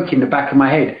he's stroking the back of my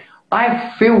head.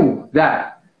 I feel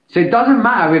that. So it doesn't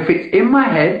matter if it's in my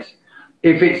head,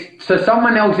 if it's, so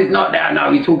someone else is not there,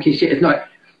 no, he's talking shit, it's not.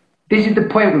 This is the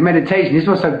point with meditation. This is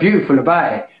what's so beautiful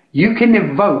about it. You can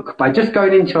evoke, by just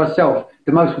going into yourself,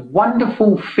 the most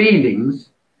wonderful feelings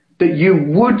that you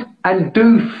would and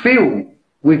do feel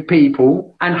with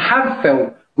people and have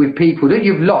felt with people that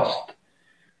you've lost,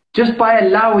 just by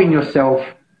allowing yourself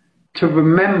to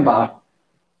remember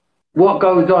what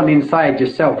goes on inside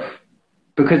yourself.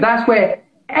 Because that's where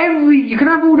you can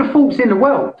have all the thoughts in the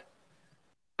world,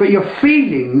 but your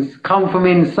feelings come from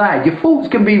inside. Your thoughts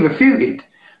can be refuted.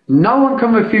 No one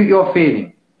can refute your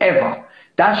feeling, ever.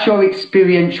 That's your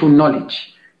experiential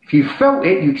knowledge. If you felt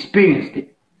it, you experienced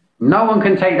it. No one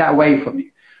can take that away from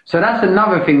you. So that's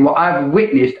another thing what I've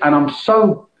witnessed, and I'm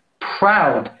so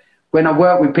proud when I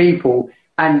work with people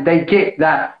and they get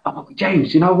that, oh,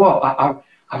 James, you know what?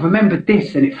 I remembered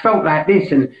this and it felt like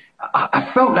this, and I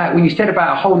felt like when you said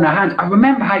about holding her hands, I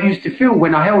remember how it used to feel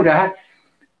when I held her hand.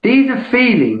 These are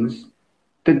feelings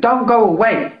that don't go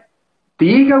away. The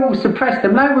ego will suppress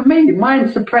them. Like with me,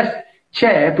 mine suppressed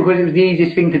Chair because it was the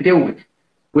easiest thing to deal with,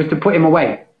 was to put him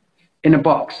away in a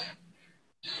box.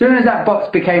 As soon as that box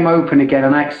became open again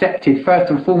and I accepted,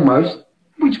 first and foremost,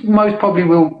 which most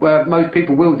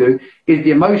people will do, is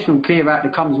the emotional clear out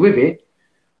that comes with it.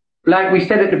 Like we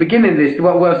said at the beginning of this,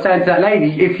 what we were saying to that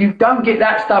lady, if you don't get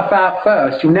that stuff out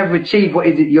first, you'll never achieve what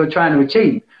is it you're trying to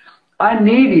achieve. I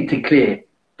needed to clear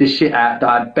the shit out that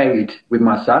I'd buried with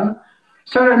my son.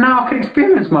 so that now I can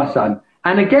experience my son.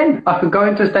 And again, I can go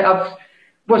into a state of,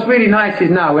 what's really nice is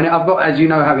now, when I've got, as you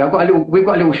know, Harry, we've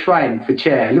got a little shrine for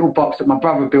chair, a little box that my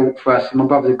brother built for us, and my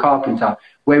brother's a carpenter,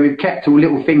 where we've kept all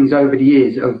little things over the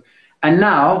years of, and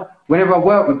now, whenever I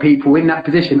work with people in that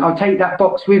position, I'll take that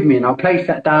box with me and I'll place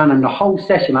that down, and the whole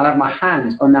session, I'll have my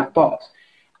hands on that box.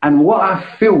 And what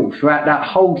I feel throughout that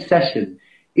whole session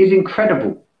is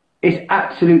incredible. It's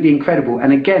absolutely incredible.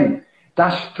 And again,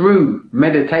 that's through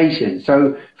meditation.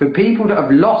 So for people that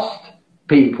have lost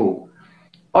people,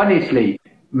 honestly,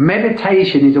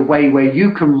 meditation is a way where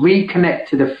you can reconnect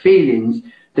to the feelings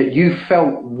that you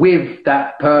felt with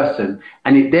that person,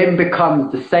 and it then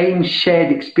becomes the same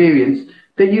shared experience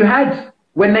that you had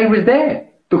when they was there.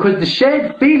 Because the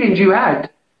shared feelings you had,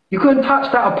 you couldn't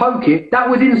touch that or poke it. That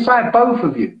was inside both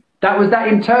of you. That was that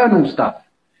internal stuff.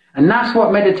 And that's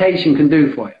what meditation can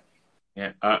do for you.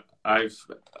 Yeah, I've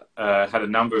had a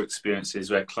number of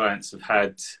experiences where clients have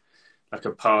had like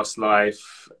a past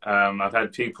life. I've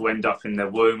had people end up in the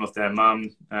womb of their mum.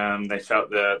 They felt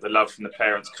the love from the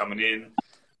parents coming in.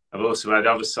 I've also had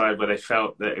the other side where they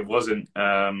felt that it wasn't,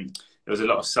 there was a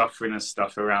lot of suffering and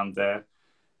stuff around there.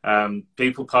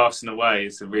 People passing away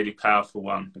is a really powerful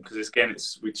one, because again,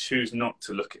 we choose not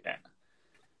to look at it.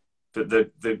 But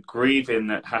the grieving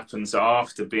that happens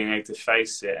after being able to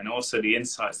face it, and also the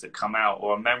insights that come out,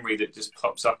 or a memory that just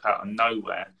pops up out of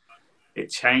nowhere, it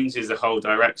changes the whole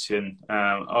direction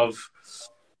of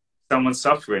someone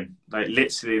suffering. Like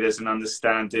literally, there's an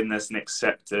understanding, there's an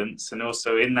acceptance, and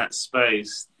also in that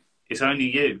space, it's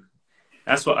only you.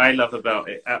 That's what I love about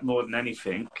it more than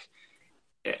anything.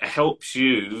 It helps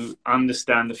you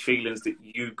understand the feelings that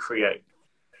you create.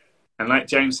 And like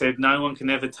James said, no one can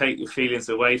ever take your feelings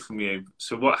away from you.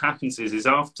 So what happens is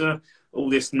after all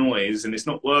this noise and it's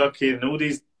not working and all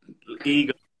these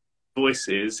ego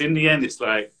voices, in the end, it's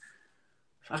like,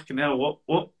 fucking hell,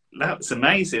 what? That was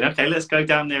amazing. Okay, let's go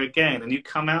down there again. And you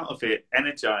come out of it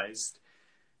energized.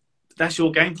 That's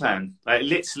your game plan. Like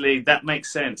literally, that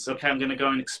makes sense. Okay, I'm going to go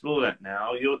and explore that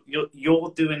now. You're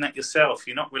doing that yourself.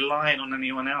 You're not relying on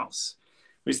anyone else.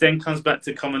 Which then comes back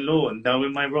to common law and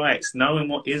knowing my rights, knowing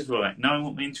what is right, knowing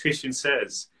what my intuition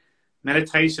says.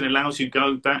 Meditation allows you to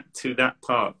go back to that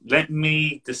part. Let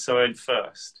me decide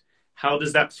first. How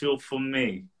does that feel for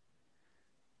me?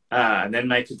 And then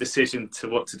make a decision to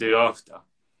what to do after.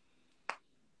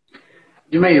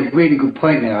 You made a really good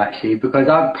point there, actually, because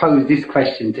I've posed this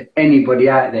question to anybody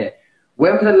out there.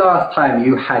 When was the last time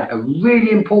you had a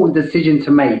really important decision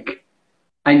to make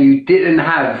and you didn't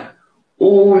have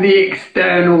all the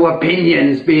external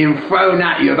opinions being thrown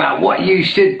at you about what you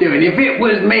should do? And if it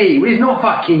was me, it's not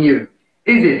fucking you,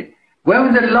 is it? When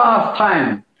was the last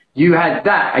time you had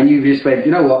that and you just went,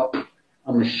 you know what,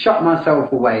 I'm going to shut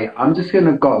myself away, I'm just going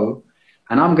to go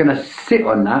and I'm going to sit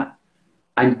on that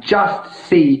and just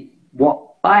see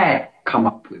what I come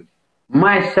up with,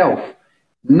 myself,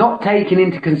 not taking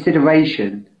into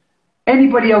consideration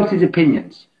anybody else's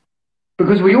opinions.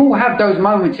 Because we all have those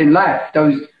moments in life,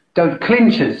 those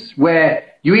clinchers where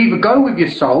you either go with your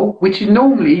soul, which is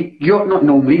normally,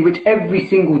 which every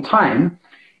single time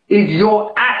is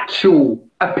your actual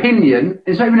opinion.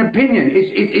 It's not even an opinion,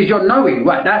 it's your knowing,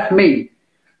 right, that's me.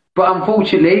 But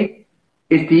unfortunately,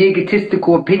 it's the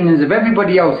egotistical opinions of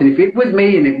everybody else. And if it was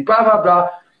me and it blah, blah, blah.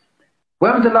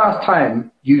 When was the last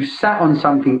time you sat on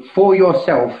something for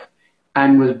yourself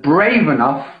and was brave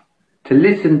enough to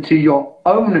listen to your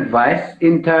own advice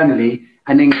internally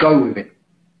and then go with it?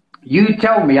 You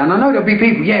tell me, and I know there'll be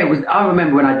people, yeah, I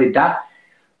remember when I did that.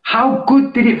 How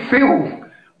good did it feel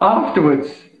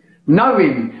afterwards?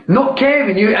 Knowing, not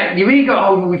caring, your ego,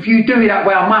 oh, if you do it that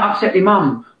way, I might upset my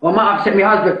mum, or I might upset my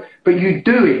husband, but you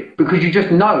do it because you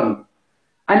just know.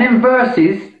 And then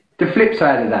versus the flip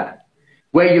side of that,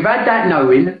 where you've had that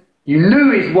knowing, you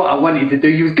knew it's what I wanted to do,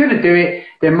 you was going to do it,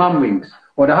 then mum rings,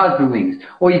 or the husband rings,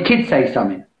 or your kids say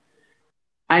something.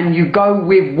 And you go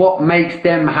with what makes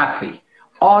them happy.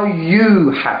 Are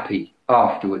you happy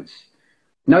afterwards?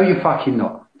 No, you're fucking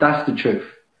not. That's the truth.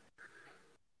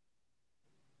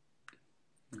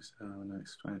 So I want to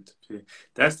explain it to people.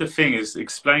 That's the thing, is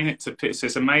explain it to people. So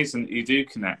it's amazing that you do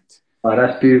connect. Oh,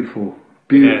 that's beautiful.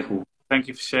 Beautiful. Yeah. Thank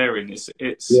you for sharing. It's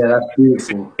yeah, that's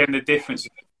beautiful. Again, the difference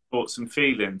between thoughts and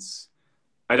feelings.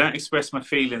 I don't express my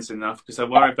feelings enough because I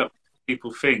worry about what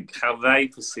people think, how they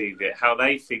perceive it, how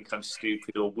they think I'm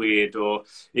stupid or weird or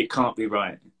it can't be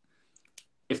right.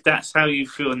 If that's how you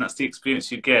feel and that's the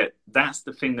experience you get, that's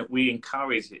the thing that we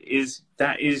encourage.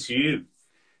 That is you.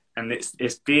 And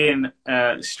it's being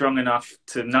strong enough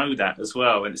to know that as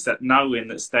well. And it's that knowing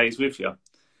that stays with you.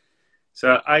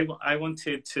 So I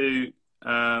wanted to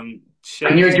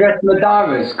Can you address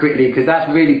Madaras quickly? Because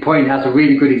that's really poignant. That's a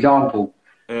really good example.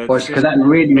 Because that's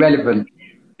really relevant.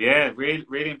 Yeah, really,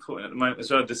 really important at the moment as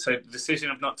well. The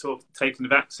decision of not taking the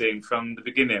vaccine from the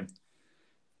beginning.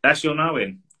 That's your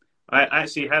knowing. I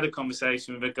actually had a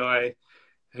conversation with a guy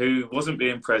who wasn't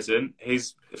being present.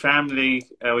 His family,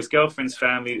 his girlfriend's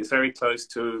family, is very close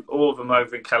to all of them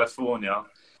over in California.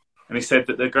 And he said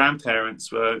that their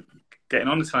grandparents were getting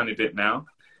on a tiny bit now.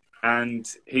 And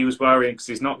he was worrying because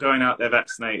he's not going out there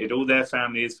vaccinated. All their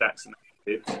family is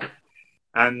vaccinated.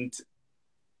 And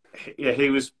yeah, he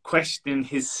was questioning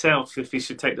himself if he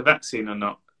should take the vaccine or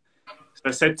not. So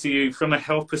I said to you, from a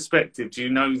health perspective, do you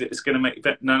know that it's going to make you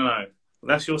better? No. Well,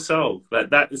 that's your soul.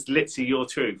 That is literally your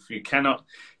truth. You cannot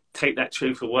take that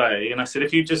truth away. And I said,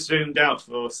 if you just zoomed out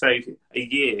for, say, a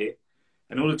year,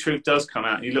 and all the truth does come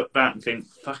out, and you look back and think,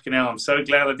 fucking hell, I'm so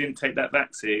glad I didn't take that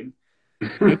vaccine.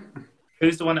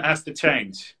 Who's the one that has to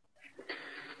change?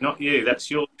 Not you.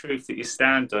 That's your truth that you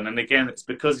stand on. And again, it's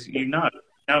because you know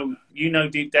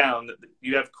deep down that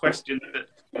you have questions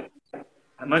that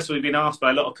mostly been asked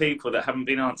by a lot of people that haven't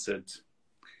been answered.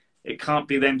 It can't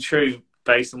be then true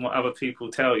based on what other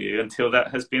people tell you until that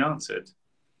has been answered.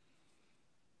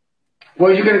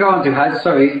 What are you going to go on to, Haz?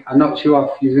 Sorry, I knocked you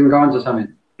off. You're going to go on to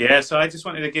something. Yeah, so I just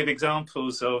wanted to give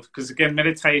examples of, because again,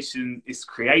 meditation is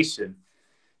creation.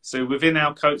 So within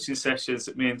our coaching sessions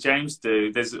that me and James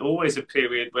do, there's always a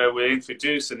period where we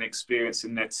introduce an experience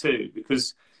in there too,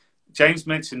 because James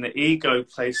mentioned that ego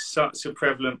plays such a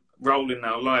prevalent role in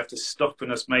our life to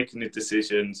stopping us making the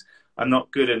decisions. I'm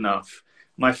not good enough.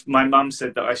 My mum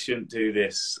said that I shouldn't do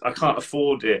this. I can't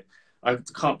afford it. I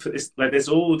can't put this. Like, there's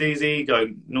all these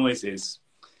ego noises.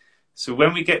 So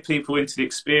when we get people into the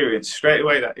experience, straight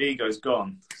away that ego's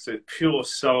gone. So it's pure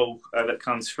soul that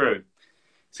comes through.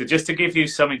 So just to give you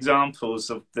some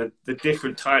examples of the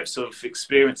different types of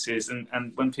experiences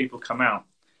and when people come out.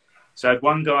 So I had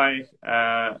one guy.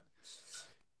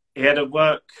 He had a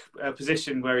work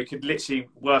position where he could literally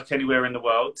work anywhere in the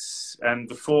world. And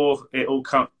before it all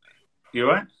come... You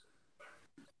all right?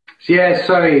 Yeah,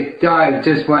 sorry.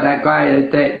 Just what that guy...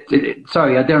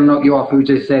 sorry, I didn't knock you off. Who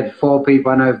just said 4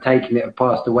 people I know have taken it have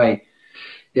passed away.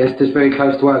 Yes, just very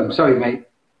close to home. Sorry, mate.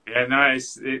 Yeah, no,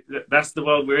 that's the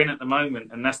world we're in at the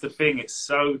moment. And that's the thing. It's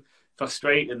so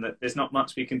frustrating that there's not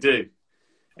much we can do.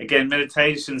 Again,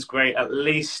 meditation's great. At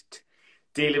least...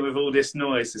 dealing with all this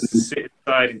noise is to sit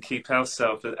inside and keep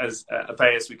ourselves as at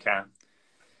bay as we can.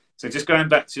 So just going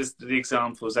back to just the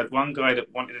examples, I had one guy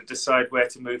that wanted to decide where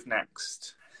to move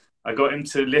next. I got him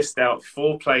to list out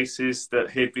 4 places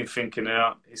that he'd been thinking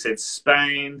about. He said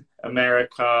Spain,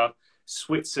 America,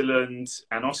 Switzerland,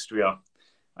 and Austria.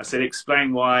 I said,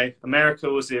 explain why. America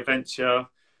was the adventure.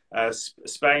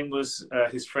 Spain was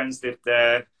his friends lived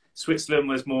there. Switzerland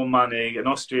was more money, and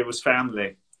Austria was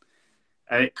family.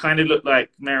 And it kind of looked like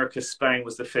America, Spain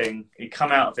was the thing. He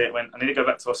come out of it, went, I need to go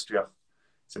back to Austria.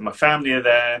 So my family are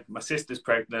there, my sister's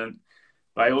pregnant,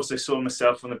 but I also saw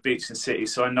myself on the beach in City,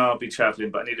 so I know I'll be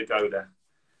traveling, but I need to go there.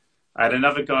 I had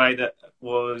another guy that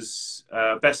was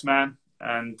best man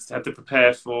and had to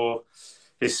prepare for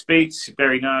his speech,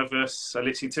 very nervous. I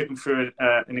literally took him through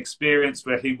an experience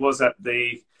where he was at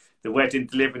the wedding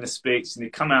delivering a speech, and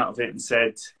he'd come out of it and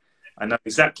said, I know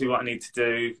exactly what I need to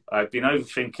do. I've been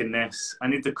overthinking this. I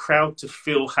need the crowd to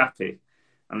feel happy.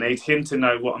 I need him to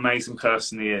know what an amazing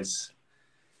person he is.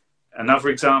 Another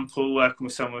example, working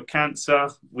with someone with cancer,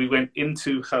 we went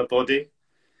into her body.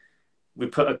 We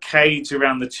put a cage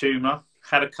around the tumour,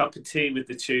 had a cup of tea with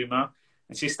the tumour,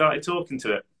 and she started talking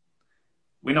to it.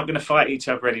 We're not going to fight each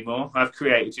other anymore. I've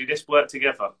created you. Let's work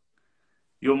together.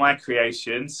 You're my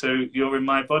creation, so you're in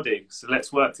my body. So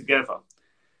let's work together.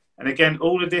 And again,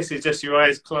 all of this is just your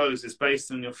eyes closed. It's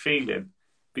based on your feeling.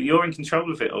 But you're in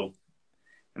control of it all.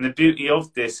 And the beauty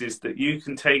of this is that you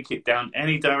can take it down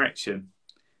any direction.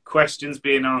 Questions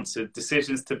being answered,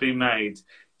 decisions to be made,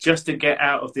 just to get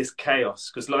out of this chaos.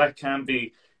 Because life can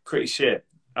be pretty shit.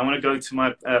 I want to go to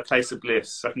my place of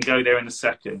bliss. I can go there in a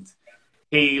second.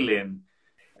 Healing,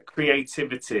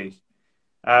 creativity,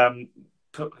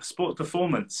 sport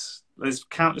performance. There's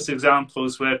countless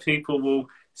examples where people will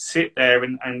sit there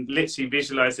and literally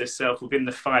visualize themselves within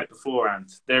the fight beforehand.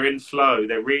 They're in flow.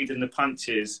 They're reading the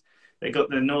punches. They got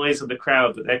the noise of the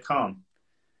crowd, but they're calm.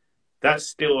 That's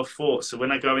still a thought. So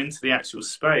when I go into the actual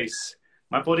space,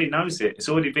 my body knows it. It's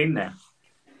already been there.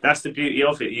 That's the beauty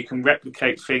of it. You can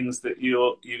replicate things that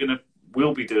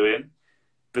will be doing,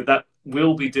 but that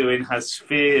will be doing has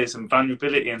fears and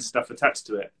vulnerability and stuff attached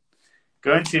to it.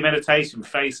 Go into your meditation,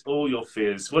 face all your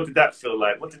fears. What did that feel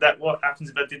like? What happens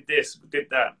if I did this,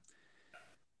 did that?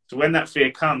 So when that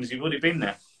fear comes, you've already been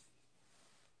there.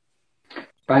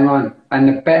 Bang on. And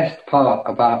the best part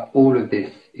about all of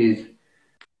this is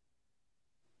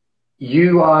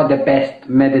you are the best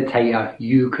meditator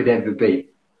you could ever be.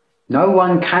 No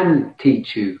one can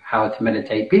teach you how to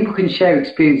meditate. People can share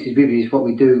experiences with you. It's what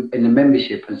we do in the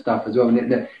membership and stuff as well.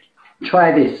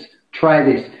 Try this, try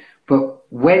this.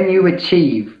 But when you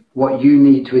achieve what you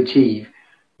need to achieve,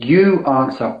 you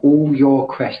answer all your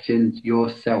questions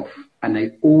yourself, and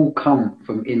they all come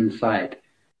from inside.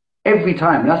 Every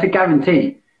time. That's a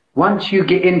guarantee. Once you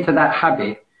get into that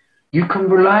habit, you can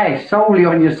rely solely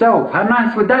on yourself. How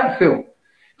nice would that feel?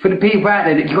 For the people out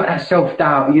there that you've got that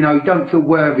self-doubt, you know, you don't feel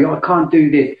worthy, I can't do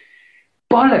this.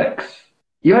 Bollocks.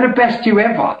 You're the best you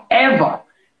ever.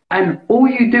 And all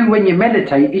you do when you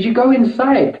meditate is you go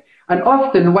inside. And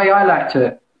often the way I like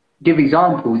to give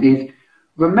examples is,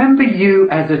 remember you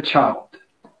as a child,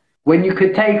 when you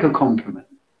could take a compliment,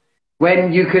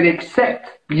 when you could accept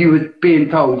you was being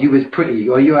told you was pretty,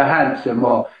 or you were handsome,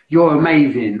 or you're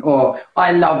amazing, or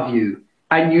I love you,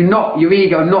 and your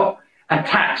ego not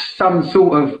attach some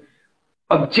sort of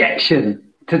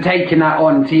objection to taking that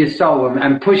on to your soul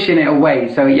and pushing it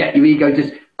away. So yeah, your ego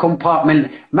just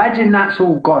compartment. Imagine that's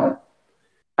all gone.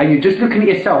 And you're just looking at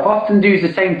yourself. Often do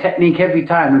the same technique every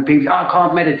time. And people say, I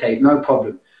can't meditate. No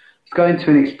problem. Let's go into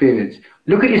an experience.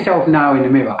 Look at yourself now in the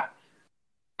mirror.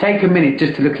 Take a minute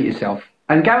just to look at yourself.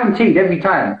 And guaranteed every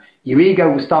time, your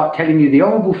ego will start telling you the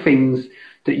horrible things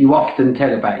that you often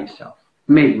tell about yourself.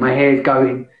 Me, my hair's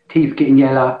going, teeth getting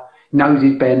yellow, nose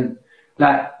is bent.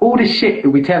 Like all the shit that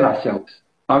we tell ourselves,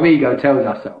 our ego tells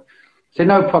ourselves. So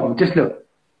no problem, just look.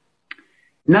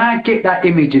 Now get that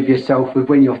image of yourself with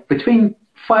when you're between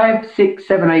 5, 6,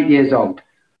 7, 8 years old.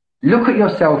 Look at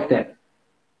yourself then.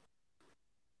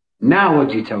 Now what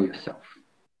do you tell yourself?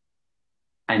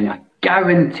 And I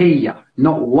guarantee you,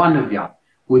 not one of you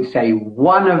would say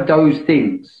one of those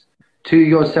things to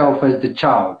yourself as the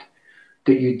child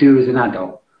that you do as an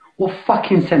adult. What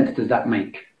fucking sense does that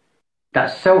make?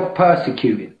 That's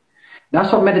self-persecuting.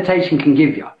 That's what meditation can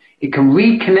give you. It can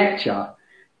reconnect you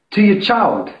to your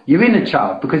child, your inner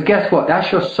child, because guess what?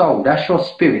 That's your soul, that's your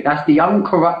spirit, that's the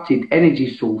uncorrupted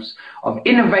energy source of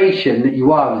innovation that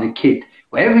you are as a kid,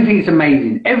 where everything's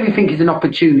amazing, everything is an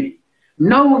opportunity.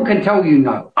 No one can tell you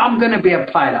no. I'm going to be a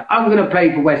pilot. I'm going to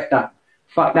play for West Ham.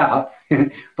 Fuck that up.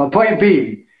 But point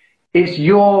being, it's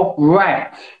your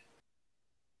right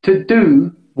to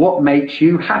do what makes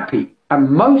you happy. And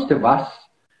most of us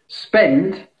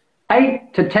spend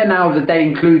 8 to 10 hours a day,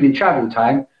 including travel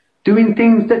time, doing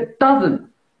things that doesn't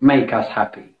make us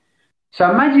happy. So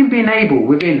imagine being able,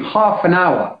 within half an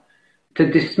hour,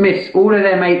 to dismiss all of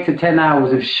them 8 to 10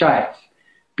 hours of shite,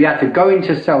 be able to go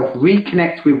into self,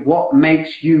 reconnect with what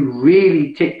makes you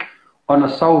really tick on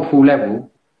a soulful level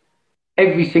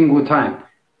every single time.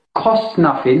 Costs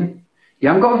nothing. You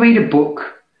haven't got to read a book.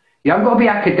 You haven't got to be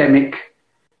academic.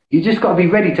 You just got to be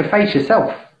ready to face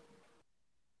yourself.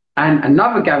 And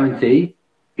another guarantee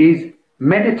is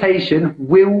meditation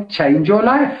will change your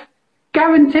life.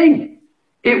 Guarantee.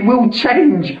 It will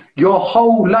change your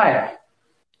whole life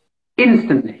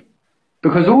instantly.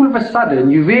 Because all of a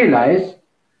sudden you realize,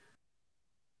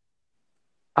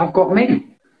 I've got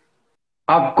me.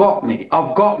 I've got me.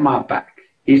 I've got my back.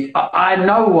 I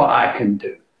know what I can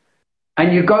do.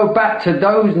 And you go back to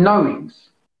those knowings.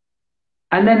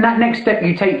 And then that next step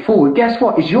you take forward, guess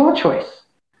what? It's your choice.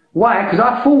 Why? Because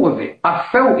I thought of it. I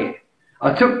felt it.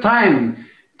 I took time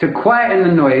to quieten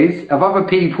the noise of other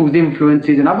people's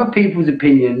influences and other people's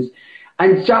opinions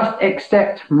and just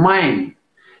accept mine.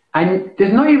 And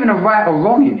there's not even a right or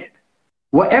wrong in it.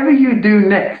 Whatever you do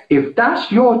next, if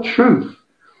that's your truth,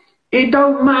 it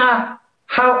don't matter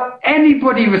how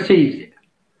anybody receives it.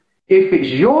 If it's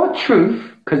your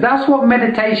truth, because that's what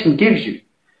meditation gives you.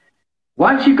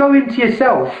 Once you go into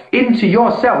yourself,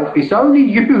 it's only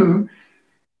you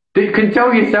that can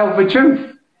tell yourself the truth.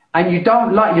 And you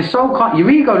don't lie. Your soul can't, your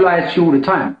ego lies to you all the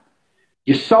time.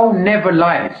 Your soul never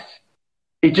lies.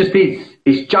 It just is.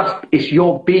 It's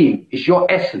your being. It's your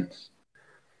essence.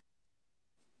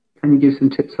 Can you give some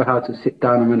tips for how to sit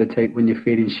down and meditate when you're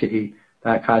feeling shitty?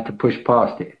 Like how to push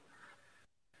past it?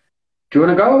 Do you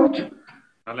want to go?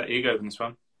 I'll let you go on this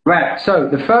one. Right, so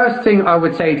the first thing I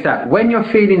would say is that when you're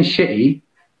feeling shitty,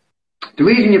 the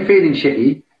reason you're feeling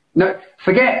shitty, no,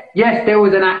 forget, yes, there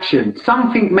was an action.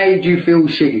 Something made you feel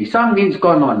shitty. Something's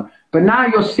gone on. But now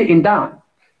you're sitting down.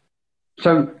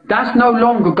 So that's no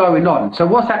longer going on. So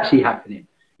what's actually happening?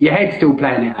 Your head's still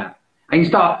playing it out. And you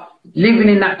start living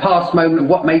in that past moment of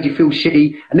what made you feel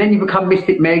shitty. And then you become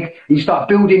Mystic Meg. And you start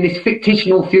building this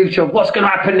fictional future of what's going to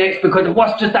happen next because of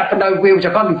what's just happened over here, which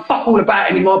I can't do fuck all about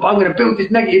anymore. But I'm going to build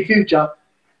this negative future.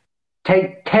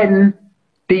 Take 10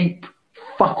 deep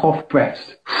fuck off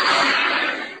breaths.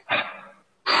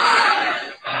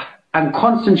 And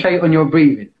concentrate on your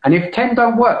breathing. And if 10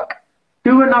 don't work,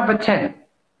 do another 10.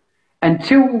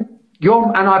 Until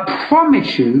and I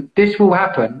promise you this will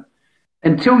happen,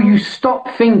 until you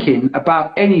stop thinking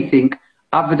about anything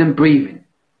other than breathing.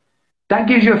 That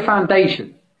gives you a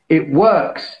foundation. It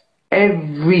works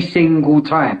every single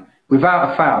time,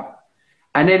 without a foul.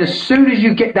 And then as soon as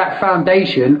you get that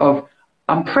foundation of,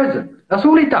 I'm present, that's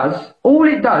all it does. All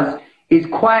it does is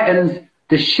quietens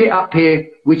the shit up here,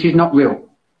 which is not real.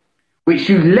 Which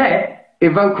you let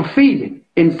evoke a feeling.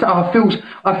 I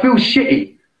feel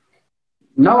shitty.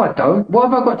 No, I don't. What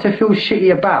have I got to feel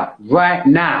shitty about right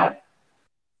now?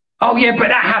 Oh yeah, but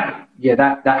that happened. Yeah,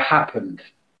 that happened.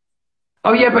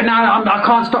 Oh yeah, but now I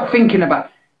can't stop thinking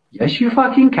about. Yes, you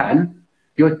fucking can.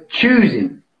 You're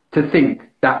choosing to think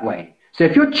that way. So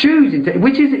if you're choosing to,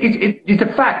 which is it's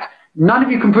a fact. None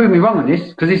of you can prove me wrong on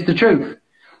this because it's the truth.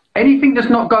 Anything that's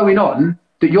not going on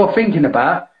that you're thinking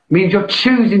about means you're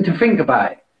choosing to think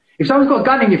about it. If someone's got a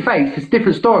gun in your face, it's a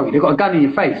different story. They've got a gun in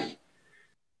your face.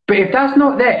 But if that's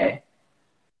not there,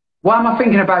 why am I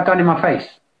thinking about a gun in my face?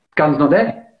 Gun's not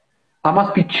there. I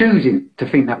must be choosing to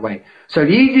think that way. So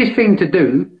the easiest thing to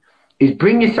do is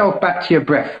bring yourself back to your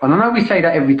breath. And I know we say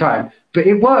that every time, but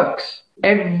it works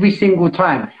every single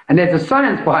time. And there's a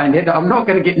science behind it that I'm not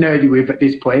going to get nerdy with at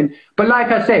this point. But like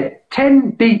I said,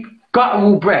 10 deep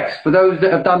guttural breaths, for those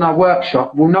that have done our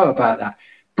workshop, will know about that.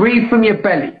 Breathe from your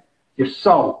belly, your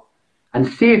soul, and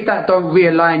see if that don't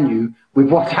realign you with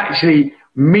what's actually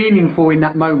meaningful in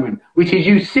that moment, which is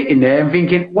you sitting there and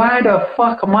thinking, why the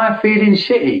fuck am I feeling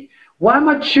shitty? Why am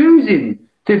I choosing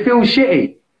to feel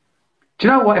shitty? Do you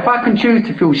know what? If I can choose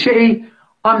to feel shitty,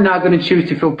 I'm now going to choose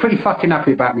to feel pretty fucking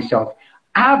happy about myself.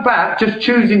 How about just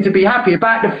choosing to be happy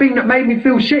about the thing that made me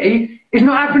feel shitty is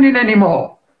not happening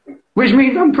anymore, which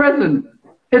means I'm present.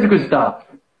 It's a good start.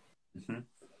 Mm-hmm.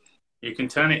 You can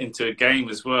turn it into a game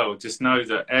as well. Just know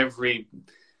that every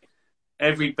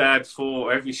bad thought,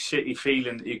 every shitty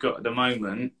feeling that you've got at the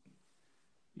moment,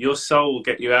 your soul will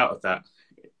get you out of that.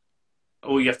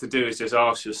 All you have to do is just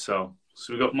ask your soul.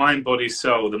 So we've got mind, body,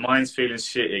 soul. The mind's feeling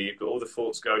shitty. You've got all the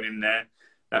thoughts going in there.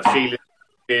 That feeling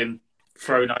being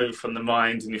thrown over from the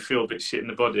mind and you feel a bit shit in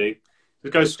the body.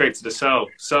 Just go straight to the soul.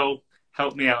 Soul,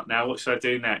 help me out now. What should I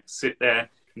do next? Sit there,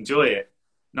 enjoy it.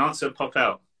 An answer will pop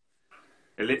out.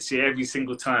 It literally every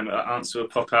single time an answer will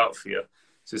pop out for you.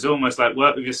 So it's almost like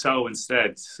work with your soul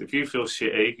instead. So if you feel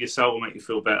shitty, your soul will make you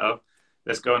feel better.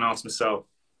 Let's go and ask my soul.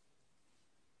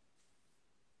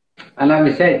 And like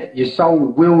we said, your soul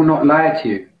will not lie to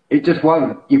you. It just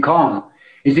won't. You can't.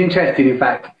 It's interesting, in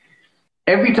fact.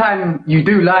 Every time you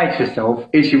do lie to yourself,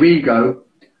 it's your ego.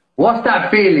 What's that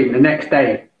feeling the next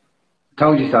day?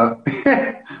 Told you so.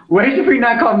 Where do you think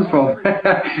that comes from?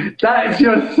 That's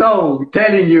your soul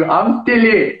telling you, I'm still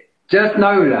here. Just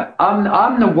know that.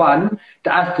 I'm the one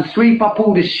that has to sweep up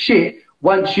all this shit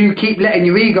once you keep letting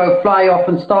your ego fly off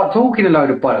and start talking a load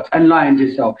of bollocks and lying to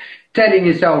yourself. Telling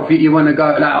yourself that you want to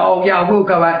go, like, oh yeah, I will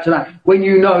go out tonight, when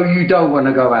you know you don't want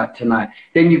to go out tonight.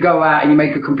 Then you go out and you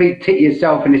make a complete tit of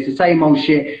yourself and it's the same old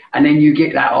shit, and then you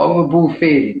get that horrible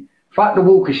feeling. Fuck the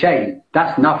walk of shame.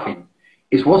 That's nothing.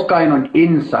 It's what's going on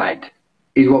inside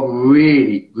is what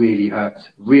really, really hurts.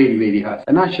 Really, really hurts.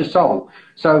 And that's your soul.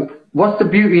 So what's the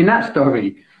beauty in that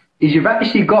story is you've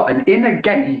actually got an inner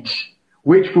gauge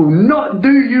which will not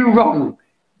do you wrong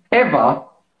ever.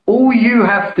 All you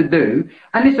have to do,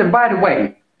 and listen, by the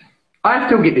way, I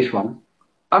still get this wrong.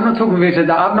 I'm not talking about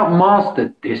that. I've not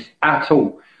mastered this at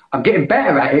all. I'm getting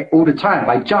better at it all the time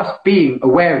by just being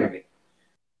aware of it.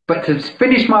 But to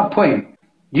finish my point,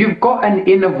 you've got an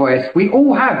inner voice. We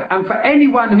all have. And for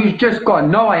anyone who's just gone,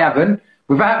 no, I haven't,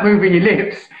 without moving your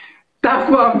lips, that's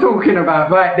what I'm talking about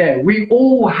right there. We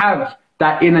all have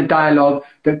that inner dialogue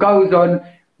that goes on.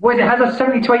 What is it? Has us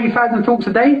 70 to 80,000 thoughts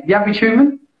a day, the average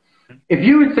human? If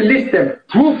you were to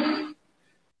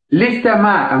list them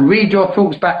out and read your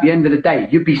thoughts back at the end of the day,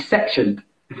 you'd be sectioned.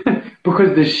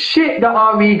 Because the shit that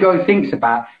our ego thinks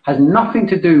about has nothing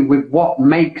to do with what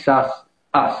makes us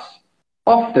us.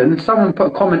 Often, someone put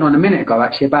a comment on a minute ago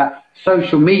actually about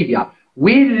social media.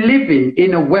 We're living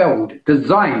in a world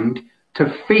designed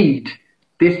to feed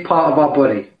this part of our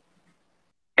body.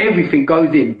 Everything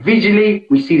goes in. Visually,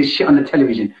 we see the shit on the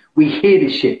television. We hear the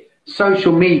shit.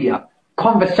 Social media.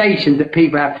 Conversations that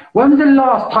people have. When was the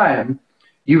last time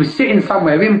you were sitting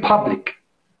somewhere in public,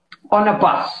 on a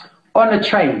bus, on a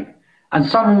train, and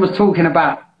someone was talking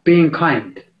about being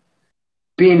kind,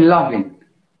 being loving,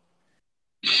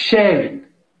 sharing?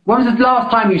 When was the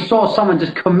last time you saw someone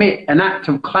just commit an act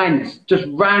of kindness, just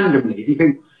randomly? You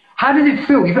think, how does it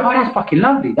feel? You think, oh, that's fucking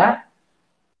lovely, that.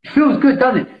 It feels good,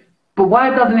 doesn't it? But why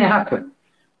doesn't it happen?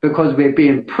 Because we're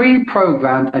being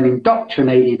pre-programmed and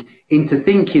indoctrinated into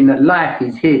thinking that life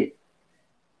is here.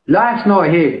 Life's not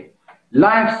here.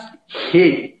 Life's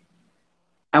here.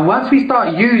 And once we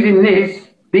start using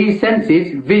these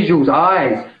senses, visuals, our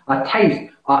eyes, our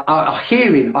taste, our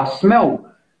hearing, our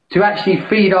smell, to actually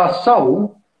feed our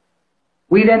soul,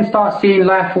 we then start seeing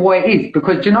life for what it is.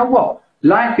 Because do you know what?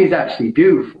 Life is actually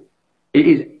beautiful. It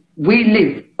is. We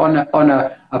live on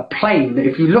a plane that,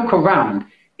 if you look around,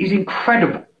 is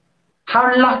incredible.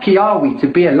 How lucky are we to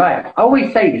be alive? I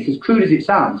always say this, as crude as it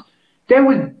sounds. There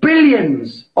was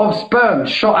billions of sperm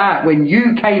shot out when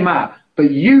you came out,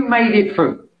 but you made it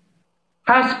through.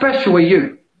 How special are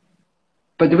you?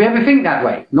 But do we ever think that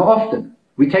way? Not often.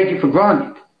 We take it for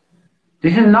granted.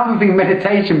 This is another thing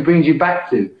meditation brings you back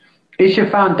to. It's your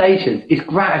foundations. It's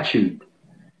gratitude.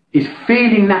 It's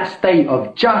feeling that state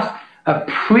of just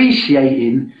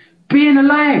appreciating being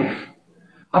alive.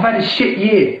 I've had a shit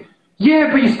year.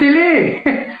 Yeah, but you're still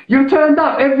here. You've turned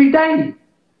up every day.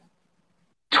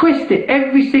 Twist it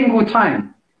every single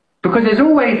time. Because there's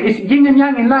always, it's yin and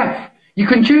yang in life. You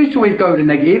can choose to always go to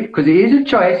negative, because it is a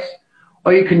choice,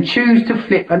 or you can choose to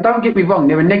flip. And don't get me wrong,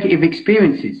 there are negative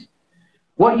experiences.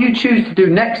 What you choose to do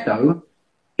next, though,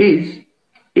 is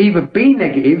either be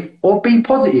negative or be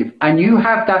positive. And you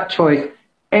have that choice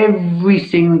every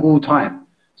single time.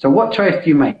 So what choice do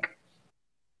you make?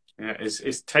 Yeah,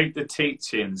 it's take the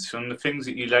teachings from the things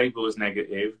that you label as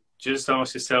negative. Just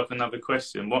ask yourself another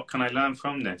question. What can I learn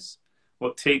from this?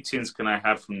 What teachings can I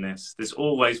have from this? There's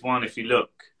always one if you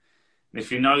look. And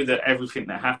if you know that everything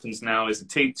that happens now is a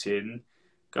teaching,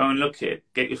 go and look at it.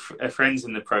 Get your friends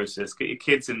in the process. Get your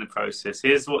kids in the process.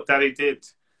 Here's what Daddy did.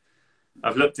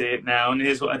 I've looked at it now, and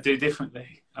here's what I do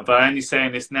differently. But I'm only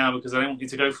saying this now because I don't want you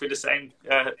to go through the same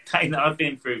pain that I've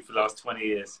been through for the last 20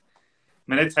 years.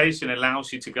 Meditation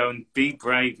allows you to go and be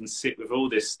brave and sit with all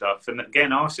this stuff. And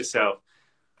again, ask yourself,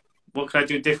 what can I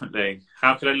do differently?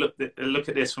 How can I look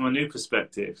at this from a new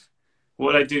perspective?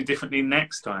 What will I do differently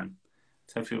next time?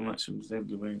 Thank you very much. Go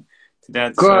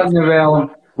on,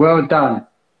 Narelle. Well done.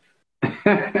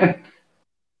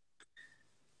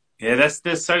 Yeah,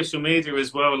 there's social media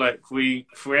as well. Like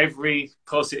for every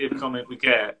positive comment we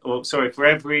get, or sorry, for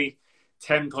every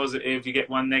 10 positive, you get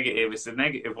one negative. It's the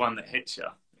negative one that hits you.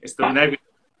 It's the negative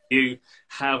you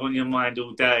have on your mind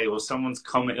all day, or someone's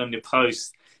comment on your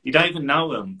post. You don't even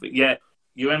know them, but yet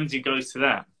your energy goes to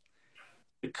that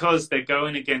because they're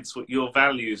going against what your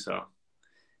values are.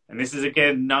 And this is,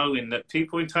 again, knowing that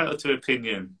people are entitled to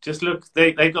opinion. Just look,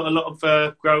 they've got a lot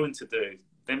of growing to do.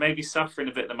 They may be suffering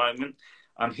a bit at the moment.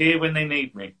 I'm here when they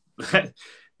need me.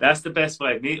 That's the best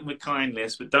way. Meet them with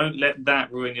kindness, but don't let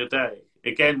that ruin your day.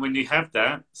 Again, when you have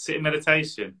that, sit in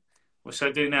meditation. What should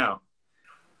I do now?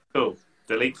 Cool.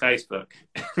 Delete Facebook.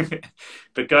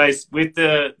 But guys, with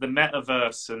the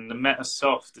metaverse and the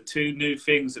Metasoft, the two new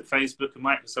things that Facebook and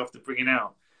Microsoft are bringing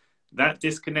out, that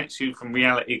disconnects you from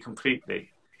reality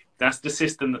completely. That's the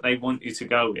system that they want you to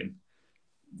go in.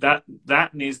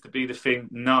 That needs to be the thing.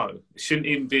 No, it shouldn't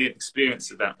even be an experience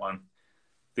of that one.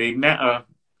 The meta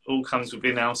all comes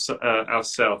within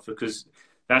ourself, because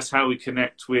that's how we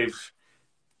connect with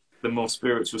the more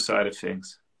spiritual side of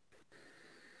things.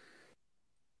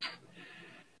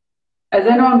 Has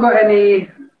anyone got any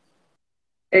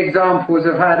examples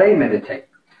of how they meditate?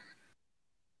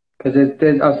 Because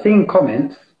I've seen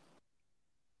comments.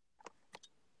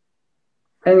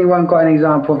 Anyone got an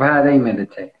example of how they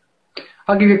meditate?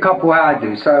 I'll give you a couple how I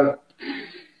do. So,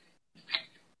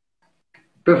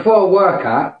 before a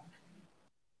workout,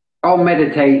 I'll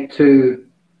meditate to...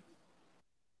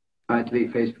 I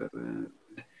delete Facebook.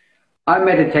 I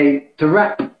meditate to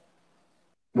rap.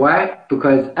 Why?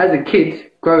 Because as a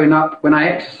kid, growing up, when I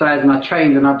exercised and I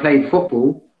trained and I played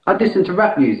football, I'd listen to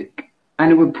rap music,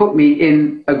 and it would put me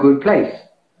in a good place.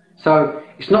 So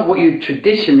it's not what you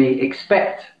traditionally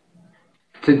expect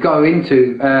to go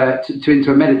into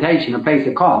into a meditation, a place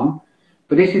of calm.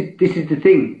 But this is the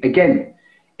thing. Again,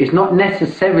 it's not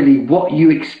necessarily what you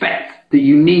expect that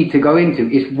you need to go into.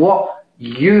 It's what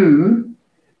you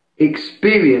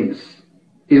experience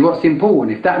is what's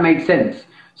important, if that makes sense.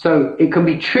 So it can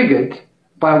be triggered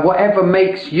by whatever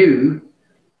makes you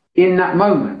in that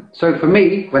moment. So for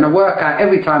me, when I work out,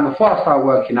 every time before I start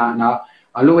working out now,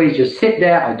 I'll always just sit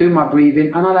there, I'll do my breathing,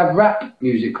 and I'll have rap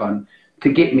music on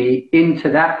to get me into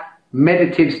that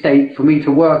meditative state for me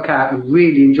to work out and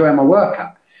really enjoy my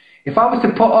workout. If I was to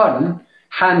put on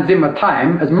Hans Zimmer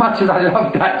Time, as much as I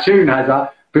love that tune,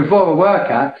 before a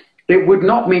workout, it would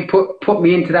not put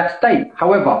me into that state.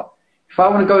 However, if I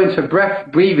want to go into a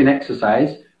breathing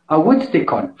exercise, I would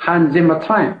stick on Hans Zimmer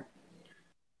Time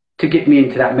to get me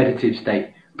into that meditative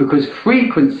state, because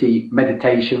frequency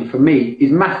meditation for me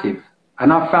is massive.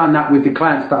 And I've found that with the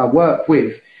clients that I work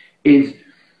with is,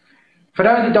 for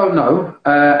those that don't know,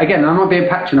 again, I'm not being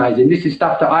patronizing, this is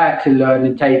stuff that I had to learn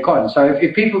and take on. So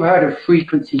if people have heard of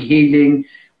frequency healing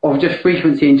or just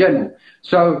frequency in general,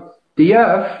 so the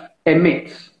earth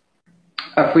emits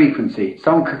a frequency.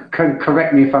 Someone can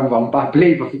correct me if I'm wrong, but I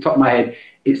believe off the top of my head,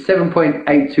 it's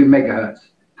 7.82 megahertz.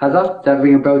 Does that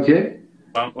ring a bell to you?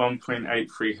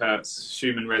 1.83 hertz,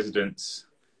 Schumann resonance.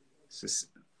 So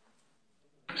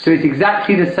it's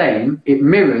exactly the same. It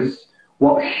mirrors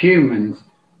what humans,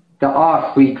 that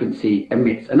our frequency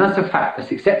emits. And that's a fact.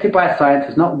 That's accepted by science.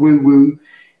 It's not woo-woo.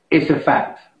 It's a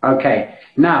fact. Okay.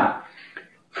 Now,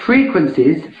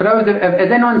 frequencies, for those that have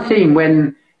anyone seen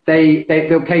when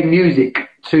they'll play music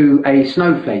to a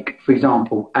snowflake, for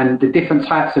example, and the different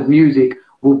types of music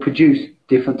will produce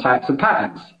different types of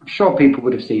patterns. I'm sure people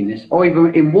would have seen this. Or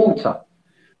even in water,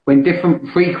 when different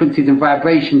frequencies and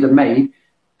vibrations are made,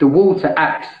 the water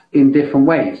acts in different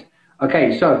ways.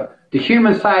 Okay, so the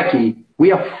human psyche,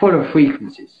 we are full of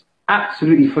frequencies,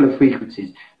 absolutely full of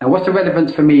frequencies. Now, what's the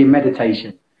relevance for me in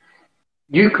meditation?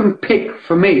 You can pick,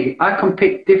 for me, I can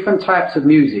pick different types of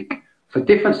music for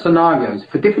different scenarios,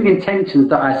 for different intentions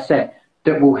that I set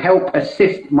that will help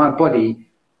assist my body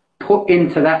put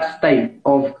into that state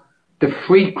of the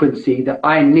frequency that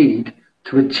I need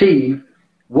to achieve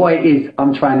what it is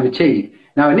I'm trying to achieve.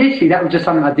 Now, initially, that was just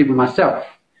something I did with myself.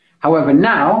 However,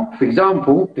 now, for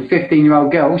example, the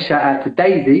 15-year-old girl, shout out to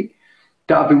Daisy,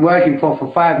 that I've been working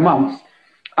for 5 months,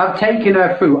 I've taken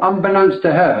her through, unbeknownst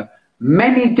to her,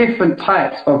 many different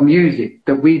types of music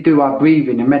that we do our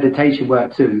breathing and meditation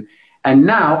work to. And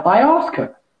now I ask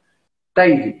her,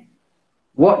 Daisy,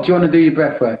 what do you want to do your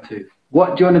breath work to?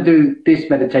 What do you want to do this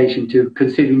meditation to,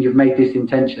 considering you've made this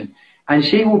intention? And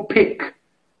she will pick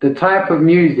the type of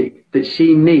music that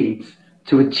she needs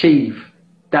to achieve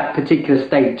that particular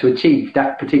state, to achieve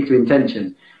that particular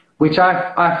intention, which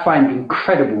I find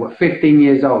incredible at 15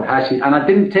 years old. How she, and I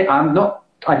didn't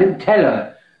tell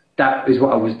her that is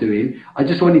what I was doing. I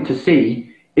just wanted to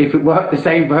see if it worked the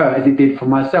same for her as it did for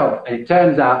myself. And it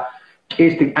turns out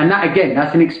and that again,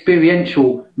 that's an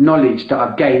experiential knowledge that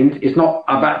I've gained. It's not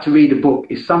about to read a book.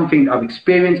 It's something I've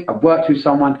experienced, I've worked with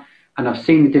someone, and I've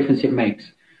seen the difference it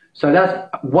makes. So that's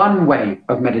one way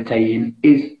of meditating,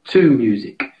 is to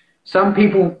music. Some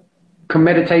people can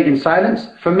meditate in silence.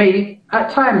 For me,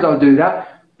 at times I'll do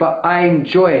that, but I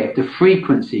enjoy the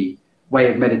frequency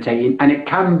way of meditating, and it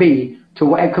can be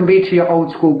to your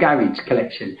old school garage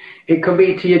collection. It can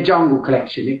be to your jungle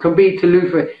collection. It can be to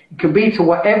Luther. It can be to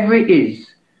whatever it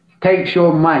is takes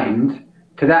your mind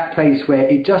to that place where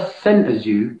it just centers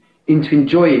you into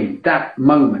enjoying that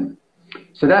moment.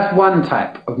 So that's one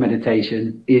type of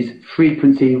meditation, is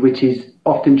frequency, which is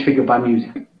often triggered by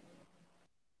music.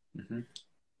 Mm-hmm.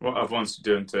 What other ones to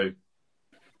do and too?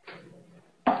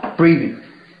 Breathing.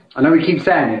 I know we keep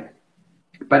saying it,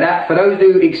 but that, for those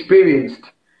who experienced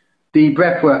the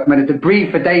breathwork, the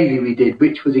Breathe for Daisy we did,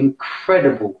 which was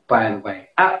incredible, by the way,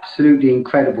 absolutely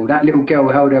incredible. That little girl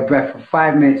held her breath for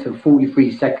 5 minutes and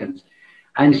 43 seconds.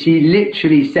 And she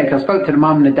literally said, I spoke to the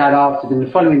mum and the dad afterwards, and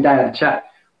the following day I had a chat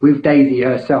with Daisy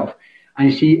herself.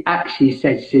 And she actually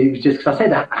said, it was just, because I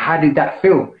said, how did that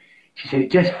feel? She said,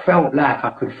 it just felt like I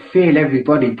could feel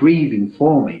everybody breathing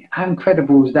for me. How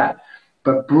incredible was that?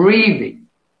 But breathing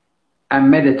and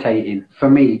meditating, for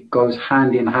me, goes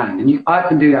hand in hand. And I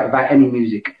can do that without any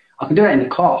music. I can do that in the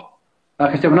car.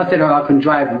 Like I said, when I said I can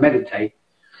drive and meditate,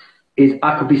 is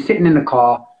I could be sitting in the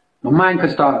car, my mind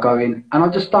could start going, and I'll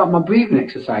just start my breathing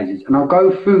exercises. And I'll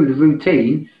go through the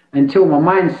routine until my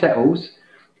mind settles,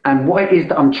 and what it is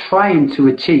that I'm trying to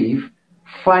achieve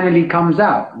finally comes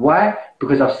out. Why?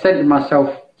 Because I've centered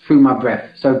myself through my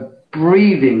breath. So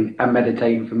breathing and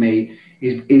meditating for me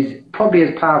is probably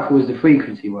as powerful as the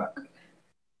frequency work.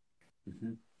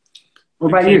 Mm-hmm. What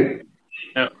about you?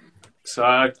 Yeah. So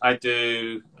I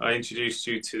introduced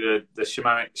you to the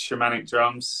shamanic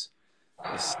drums.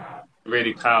 It's a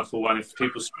really powerful one. If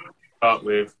people start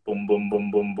with boom, boom, boom,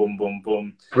 boom, boom, boom,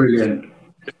 boom. Brilliant.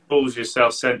 Just pulls your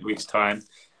self-center each time.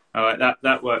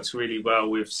 That works really well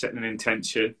with setting an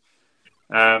intention.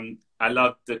 I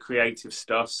love the creative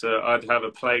stuff, so I'd have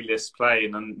a playlist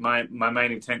playing, and my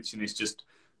main intention is just,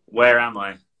 where am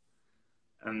I?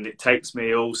 And it takes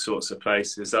me all sorts of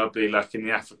places. I'll be like in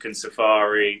the African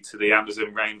safari to the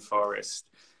Amazon rainforest,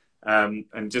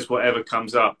 and just whatever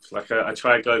comes up. Like I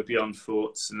try to go beyond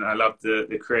thoughts, and I love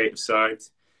the creative side.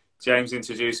 James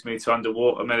introduced me to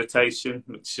underwater meditation,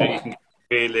 which you can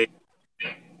really,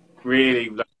 really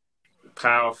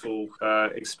powerful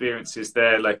experiences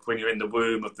there, like when you're in the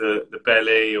womb of the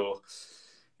belly, or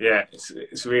yeah,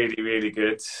 it's really, really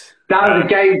good. That was a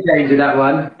game changer, that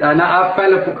one. And I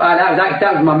fell up,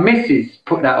 that was my missus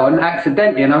put that on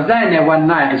accidentally, and I was laying there one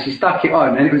night and she stuck it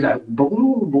on and it was like, and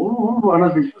I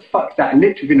was like, fuck that. And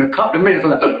literally in a couple of minutes I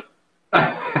was like,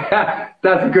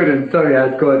 that's a good one. Sorry,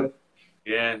 that's good.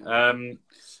 Yeah,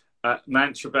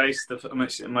 mantra based. I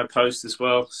mentioned it in my post as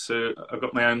well. So I've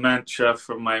got my own mantra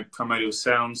from my primordial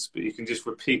sounds, but you can just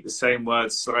repeat the same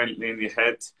words silently in your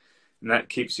head, and that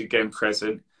keeps you again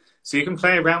present. So you can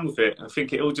play around with it. I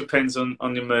think it all depends on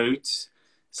your mood.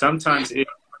 Sometimes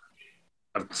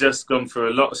I've just gone through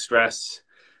a lot of stress,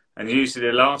 and usually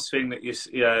the last thing that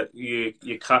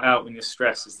you cut out when you're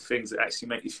stressed is the things that actually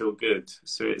make you feel good.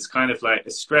 So it's kind of like,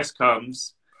 as stress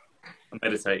comes, I'm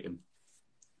meditating.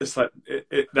 It's like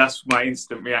that's my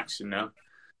instant reaction now.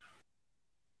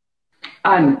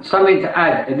 And something to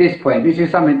add at this point, this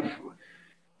is something,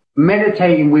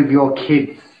 meditating with your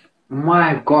kids,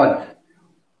 my God,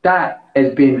 that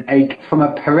has been, from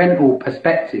a parental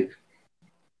perspective,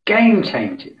 game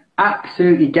changing,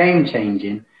 absolutely game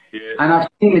changing. Yeah. And I've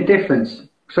seen the difference.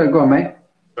 So go on, mate.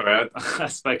 Sorry, I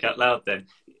spoke out loud then.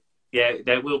 Yeah,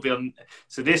 there will be on.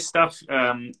 So this stuff,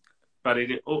 but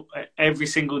every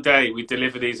single day we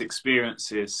deliver these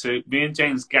experiences. So me and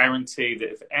James guarantee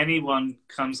that if anyone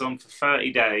comes on for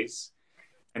 30 days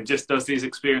and just does these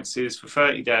experiences for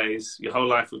 30 days, your whole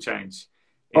life will change.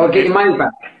 Or get your money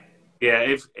back. Yeah,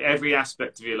 if every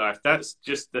aspect of your life. That's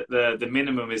just the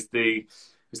minimum is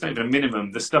it's not even a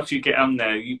minimum. The stuff you get on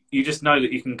there, you just know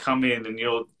that you can come in and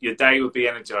your day will be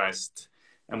energized.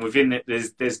 And within it,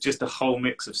 there's just a whole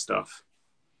mix of stuff.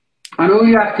 And all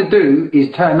you have to do is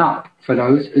turn up for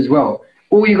those as well.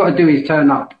 All you got to do is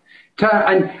turn up.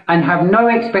 And have no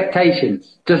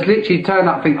expectations. Just literally turn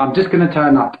up, think, I'm just going to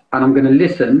turn up and I'm going to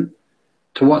listen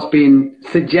to what's being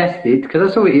suggested, because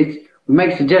that's all it is. We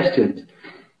make suggestions.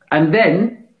 And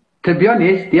then, to be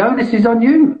honest, the onus is on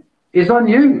you. It's on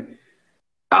you.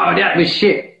 Oh, that was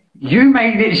shit. You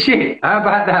made it shit. How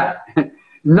about that?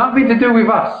 Nothing to do with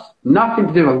us. Nothing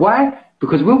to do with. Why?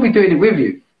 Because we'll be doing it with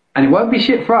you. And it won't be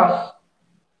shit for us.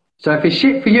 So if it's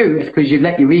shit for you, it's because you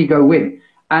let your ego win.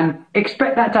 And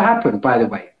expect that to happen, by the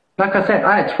way. Like I said,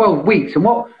 I had 12 weeks. And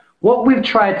what we've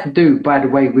tried to do, by the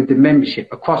way, with the membership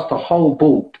across the whole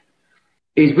board,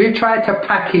 is we've tried to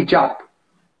package up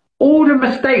all the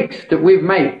mistakes that we've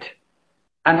made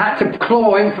and had to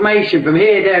claw information from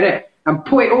here, there, and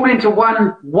put it all into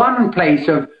one place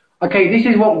of, okay, this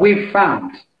is what we've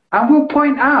found. And we'll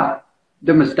point out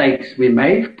the mistakes we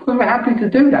made, because we're happy to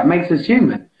do that. It makes us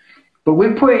human. But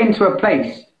we've put it into a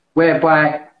place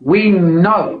whereby we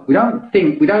know, we don't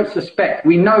think, we don't suspect,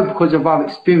 we know because of our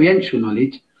experiential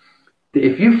knowledge that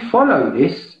if you follow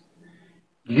this,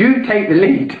 you take the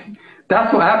lead.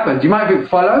 That's what happens. You might be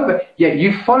follow, but yeah,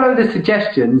 you follow the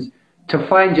suggestions to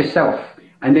find yourself,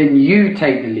 and then you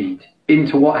take the lead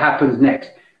into what happens next.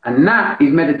 And that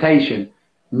is meditation.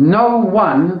 No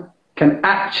one can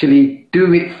actually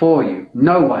do it for you.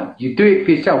 No one. You do it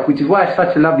for yourself, which is why it's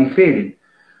such a lovely feeling.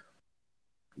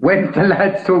 When the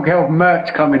lads talk health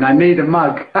merch coming, I need a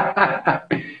mug.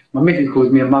 My missus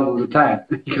calls me a mug all the time.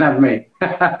 You can have me.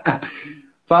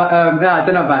 But I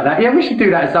don't know about that. Yeah, we should do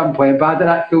that at some point, but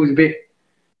that feels a bit,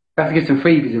 we have to get some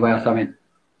freebies away or something.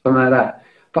 Something like that.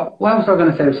 But what else was I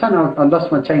going to say? There was something I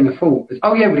lost my train of thought.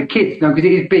 Oh yeah, with the kids. No, because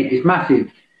it is big, it's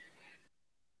massive.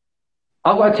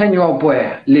 I've got a 10-year-old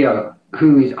boy, Leo,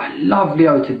 I love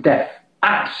Leo to death.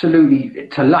 Absolutely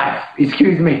to life.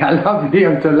 Excuse me, I love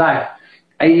Leo to life.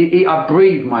 I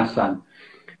breathe my son.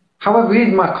 However,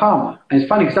 here's my karma. And it's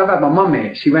funny because I've had my mum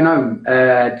here. She went home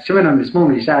this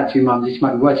morning. Shout out to you, mum. She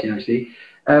might be watching, actually.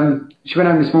 She went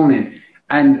home this morning.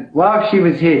 And while she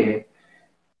was here,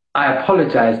 I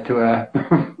apologised to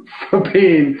her for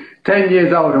being 10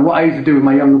 years old and what I used to do with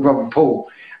my younger brother, Paul,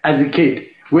 as a kid,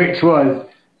 which was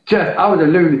I was a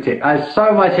lunatic. I had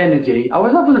so much energy. I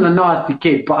wasn't a nasty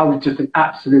kid, but I was just an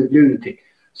absolute lunatic.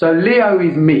 So Leo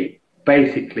is me,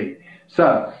 basically.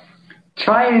 So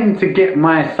trying to get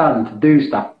my son to do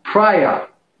stuff prior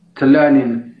to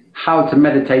learning how to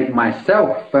meditate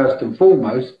myself, first and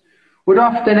foremost, would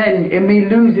often end in me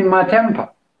losing my temper,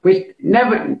 which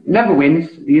never wins.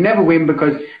 You never win,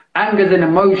 because anger is an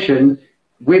emotion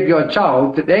with your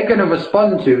child that they're going to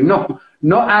respond to,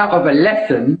 not out of a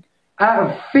lesson,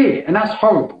 out of fear. And that's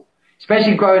horrible,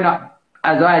 especially growing up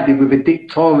as I did with a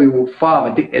dictatorial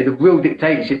father. The real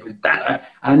dictatorship was that.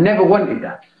 I never wanted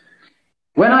that.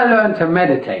 When I learned to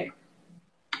meditate,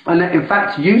 and in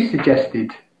fact you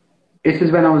suggested, this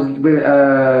is when I was at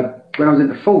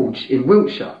the Forge in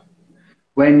Wiltshire,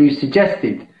 when you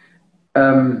suggested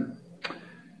a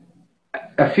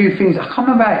few things. I can't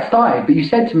remember how it started, but you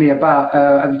said to me about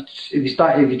if you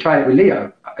tried it with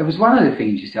Leo. It was one of the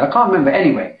things you said. I can't remember.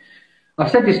 Anyway,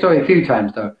 I've said this story a few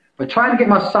times though. But trying to get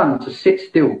my son to sit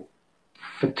still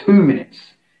for 2 minutes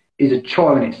is a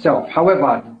chore in itself.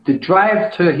 However, the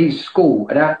drive to his school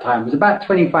at that time was about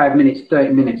 25 minutes,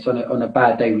 30 minutes on a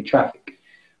bad day with traffic,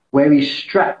 where he's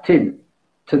strapped in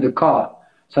to the car.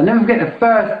 So I never forget the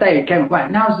first day it came, right,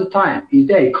 now's the time. He's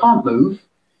there, he can't move.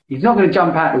 He's not going to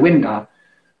jump out the window.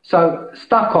 So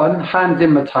stuck on, hands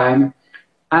in my time,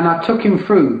 and I took him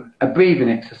through a breathing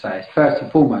exercise, first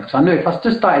and foremost. So I knew if I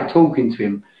just started talking to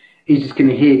him, he's just going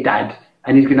to hear dad,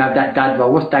 and he's going to have that dad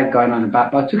role. What's dad going on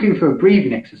about? But I took him through a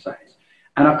breathing exercise,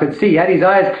 and I could see he had his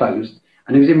eyes closed,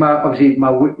 and he was in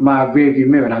my rear view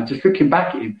mirror, and I was just looking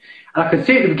back at him, and I could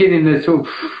see at the beginning the sort of,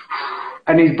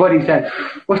 and his body said,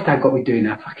 "What's dad got me doing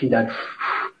now? Fucking dad."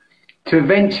 To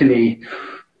eventually,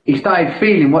 he started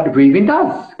feeling what the breathing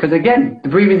does. Because again, the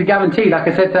breathing's a guarantee. Like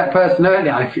I said to that person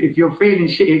earlier, if you're feeling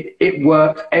shit, it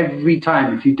works every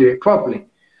time if you do it properly.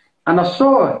 And I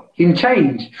saw him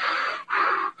change.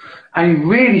 And he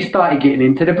really started getting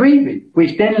into the breathing,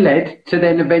 which then led to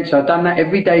then eventually, I've done that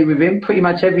every day with him, pretty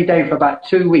much every day for about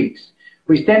 2 weeks,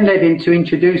 which then led into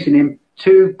introducing him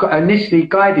to initially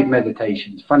guided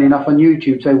meditations, funny enough, on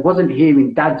YouTube. So he wasn't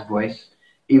hearing dad's voice,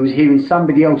 he was hearing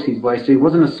somebody else's voice, so he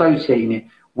wasn't associating it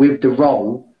with the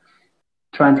role,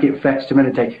 trying to get Fletch to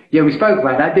meditate. Yeah, we spoke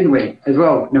about that, didn't we, as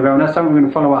well, Narelle, and that's something we're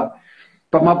going to follow up.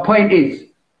 But my point is,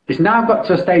 it's now got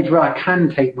to a stage where I can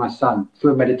take my son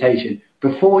through a meditation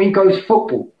before he goes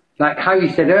football, like how he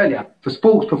said earlier, for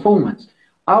sports performance.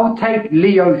 I'll take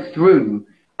Leo through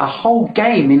a whole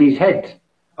game in his head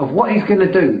of what he's going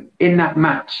to do in that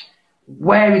match,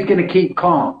 where he's going to keep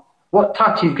calm, what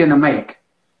touch he's going to make.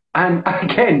 And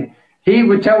again, he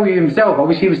would tell you himself, I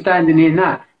wish he was standing in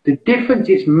that, the difference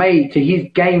it's made to his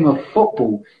game of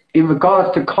football in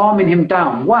regards to calming him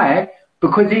down. Why?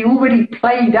 Because he already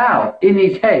played out in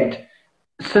his head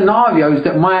scenarios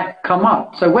that might come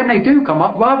up. So when they do come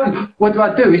up, rather than what do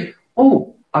I do is,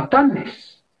 oh, I've done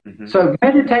this. Mm-hmm. So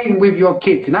meditating with your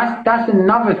kids, and that's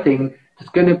another thing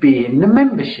that's going to be in the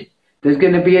membership. There's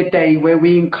going to be a day where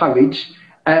we encourage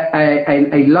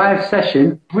a live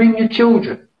session. Bring your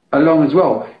children along as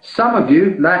well. Some of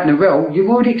you, like Narelle, you've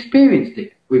already experienced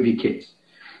it with your kids.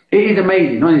 It is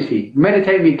amazing, honestly.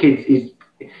 Meditating with your kids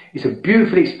it's a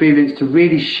beautiful experience to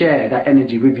really share that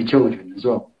energy with your children as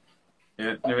well.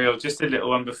 Yeah, Narelle, just a little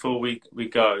one before we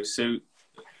go. So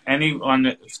anyone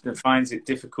that finds it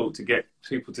difficult to get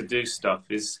people to do stuff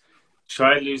is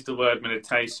try to use the word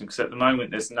meditation, because at the moment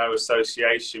there's no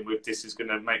association with this is going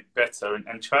to make better,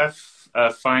 and try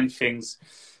to find things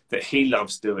that he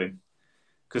loves doing.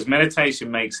 Because meditation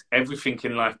makes everything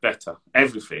in life better.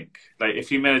 Everything. Like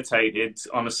if you meditated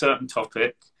on a certain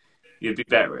topic, you'd be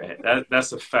better at it.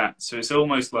 That's a fact. So it's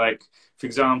almost like, for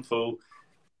example,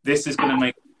 this is going to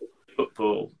make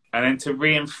football. And then to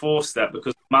reinforce that,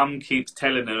 because mum keeps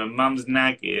telling them and mum's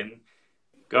nagging,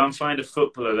 go and find a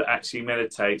footballer that actually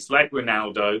meditates, like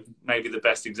Ronaldo, maybe the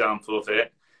best example of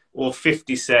it. Or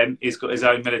 50 Cent, he's got his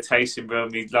own meditation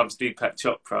room. He loves Deepak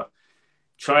Chopra.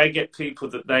 Try to get people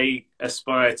that they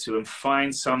aspire to and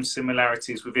find some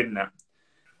similarities within that.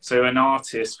 So an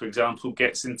artist, for example,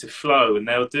 gets into flow, and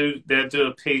they'll do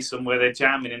a piece on where they're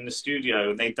jamming in the studio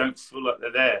and they don't feel like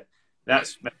they're there.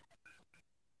 That's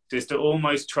just to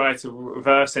almost try to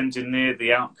reverse engineer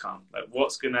the outcome, like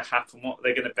what's going to happen, what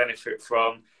they're going to benefit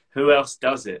from, who else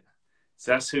does it.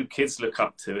 So that's who kids look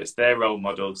up to. It's their role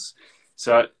models.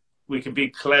 So we can be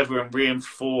clever and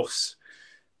reinforce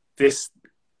this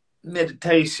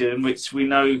meditation, which we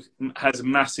know has a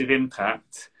massive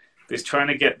impact. It's trying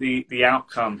to get the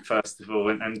outcome first of all,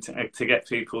 and to get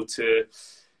people to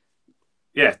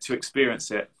experience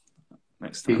it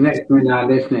next time. He's next to me now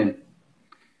listening.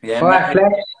 Yeah. All right,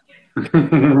 Fletch.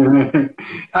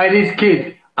 Hey, this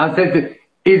kid, I said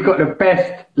he's got the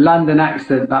best London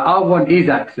accent. Like, I want his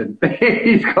accent.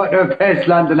 He's got the best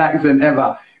London accent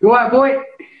ever. You all right, boy?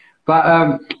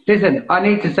 But listen, I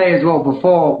need to say as well,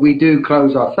 before we do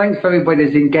close off, thanks for everybody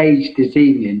that's engaged this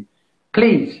evening.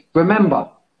 Please, remember,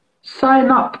 sign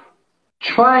up.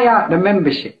 Try out the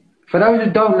membership. For those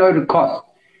who don't know the cost,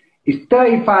 it's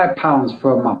 £35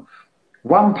 for a month.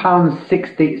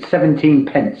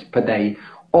 £1.17 per day.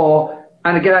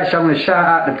 And again, actually, I'm going to shout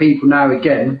out the people now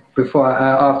again,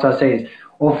 after I say this.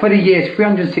 Or for the year, it's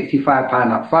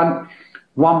 £365 up front,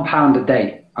 £1 a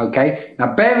day. Okay?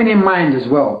 Now, bearing in mind as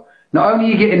well, not only are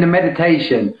you getting the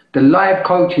meditation, the live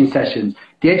coaching sessions,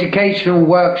 the educational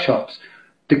workshops,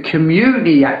 the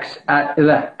community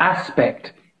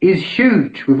aspect is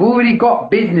huge. We've already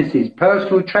got businesses,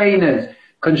 personal trainers,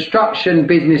 construction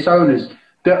business owners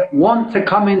that want to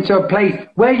come into a place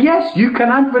where, yes, you can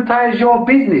advertise your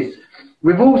business.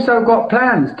 We've also got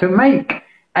plans to make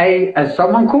as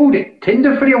someone called it,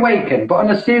 Tinder for the Awakened, but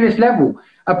on a serious level,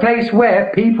 a place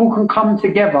where people can come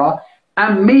together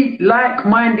and meet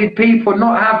like-minded people,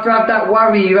 not have to have that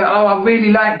worry that, oh, I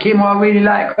really like him or I really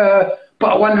like her, but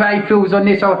I wonder how he feels on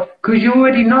this. Because you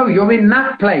already know you're in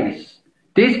that place.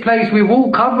 This place, we've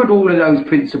all covered all of those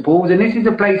principles, and this is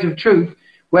a place of truth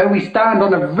where we stand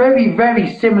on a very,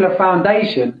 very similar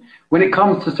foundation when it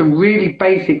comes to some really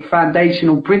basic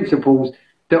foundational principles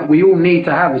that we all need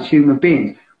to have as human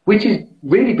beings, which is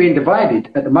really being divided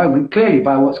at the moment, clearly,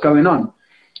 by what's going on.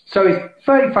 So it's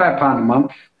 £35 a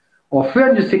month or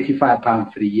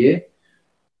 £365 for the year.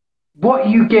 What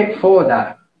you get for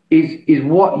that is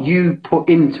what you put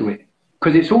into it,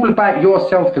 because it's all about your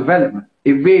self-development.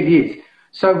 It really is.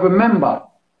 So remember,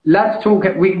 Lads Talk,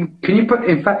 can you put,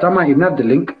 in fact, I might even have the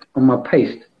link on my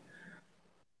paste.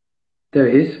 There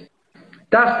it is.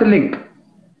 That's the link.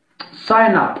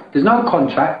 Sign up. There's no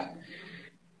contract.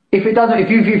 If it doesn't, if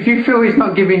you feel it's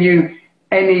not giving you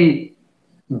any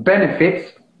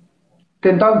benefits,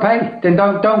 then don't pay. Then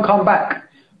don't come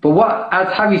back. But what,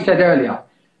 as Harry said earlier,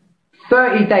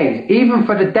 30 days, even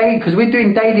for the day, because we're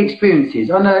doing daily experiences. Is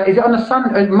it on a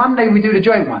Sunday? Monday we do the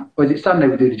joint one, or is it Sunday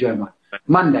we do the joint one?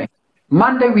 Monday.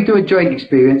 Monday we do a joint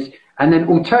experience, and then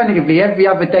alternatively every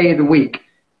other day of the week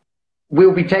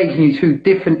we'll be taking you to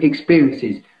different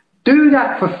experiences. Do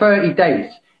that for 30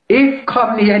 days. If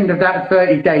come the end of that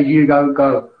 30 days you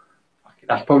go,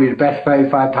 that's probably the best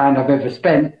 £35 I've ever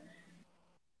spent,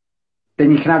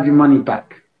 then you can have your money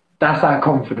back. That's how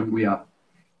confident we are.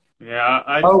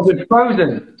 Yeah. We're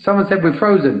frozen. Someone said we're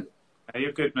frozen. Yeah,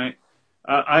 you're good, mate.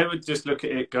 I would just look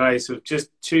at it, guys, with just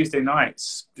Tuesday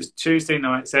nights. Just Tuesday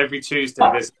nights, every Tuesday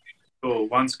there's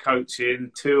one's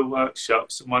coaching, 2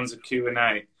 workshops, and one's a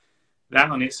Q&A. That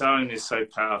on its own is so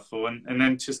powerful. And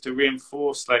then just to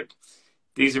reinforce, like,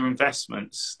 these are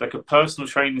investments. Like a personal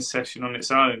training session on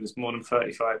its own is more than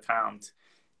 £35.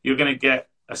 You're going to get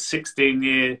a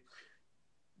 16-year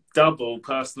double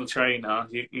personal trainer.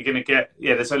 You're going to get,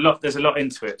 there's a lot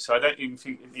into it. So I don't even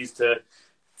think it needs to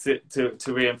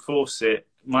reinforce it.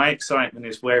 My excitement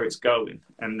is where it's going,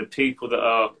 and the people that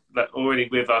are already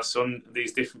with us on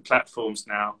these different platforms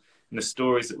now, and the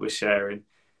stories that we're sharing.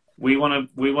 We want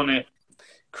to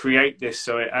create this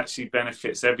so it actually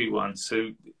benefits everyone.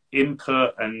 So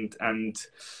input and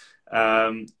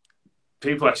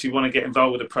people actually want to get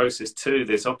involved with the process too.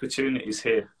 There's opportunities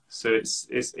here. So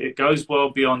it goes well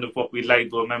beyond of what we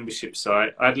label a membership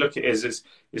site. I'd look at it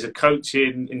as a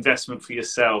coaching investment for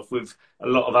yourself with a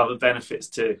lot of other benefits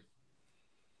too.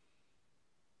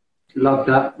 Love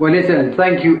that. Well, listen,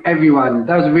 thank you everyone.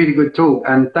 That was a really good talk,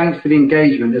 and thanks for the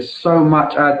engagement. There's so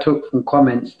much I took from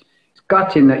comments. It's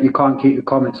gutting that you can't keep the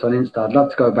comments on Insta. I'd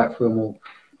love to go back through them all.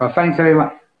 Well, thanks very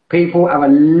much. People, have a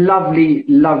lovely,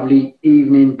 lovely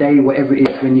evening, day, whatever it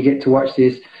is when you get to watch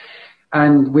this.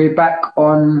 And we're back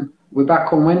on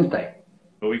Wednesday.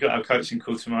 Well, we got our coaching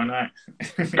call tomorrow night.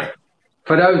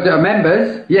 For those that are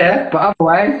members, yeah, but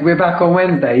otherwise we're back on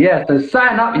Wednesday. Yeah, so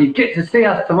sign up and you get to see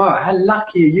us tomorrow. How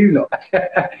lucky are you lot?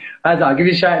 I'll give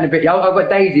you a shout in a bit. I've got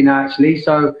Daisy now actually,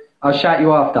 so I'll shout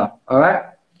you after. All right?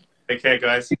 Take care,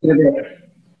 guys.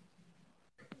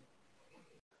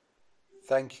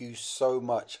 Thank you so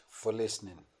much for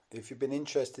listening. If you've been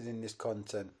interested in this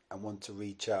content and want to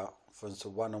reach out for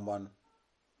some one-on-one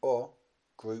or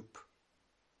group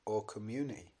or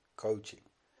community coaching,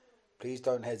 please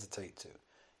don't hesitate to.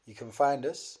 You can find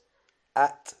us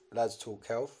at Lads Talk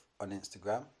Health on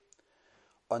Instagram.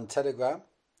 On Telegram,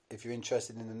 if you're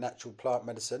interested in the natural plant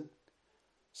medicine,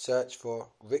 search for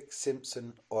Rick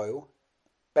Simpson Oil,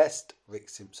 best Rick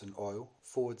Simpson Oil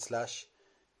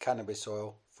 /cannabis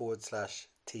oil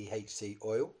 /THC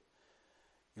oil.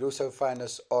 You'll also find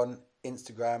us on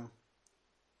Instagram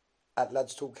at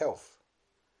Lads Talk Health.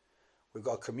 We've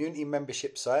got a community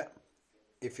membership site.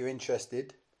 If you're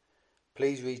interested,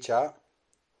 please reach out.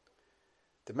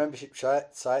 The membership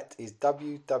site is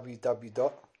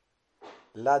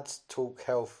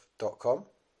www.ladstalkhealth.com.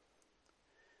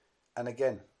 And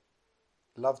again,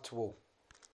 love to all.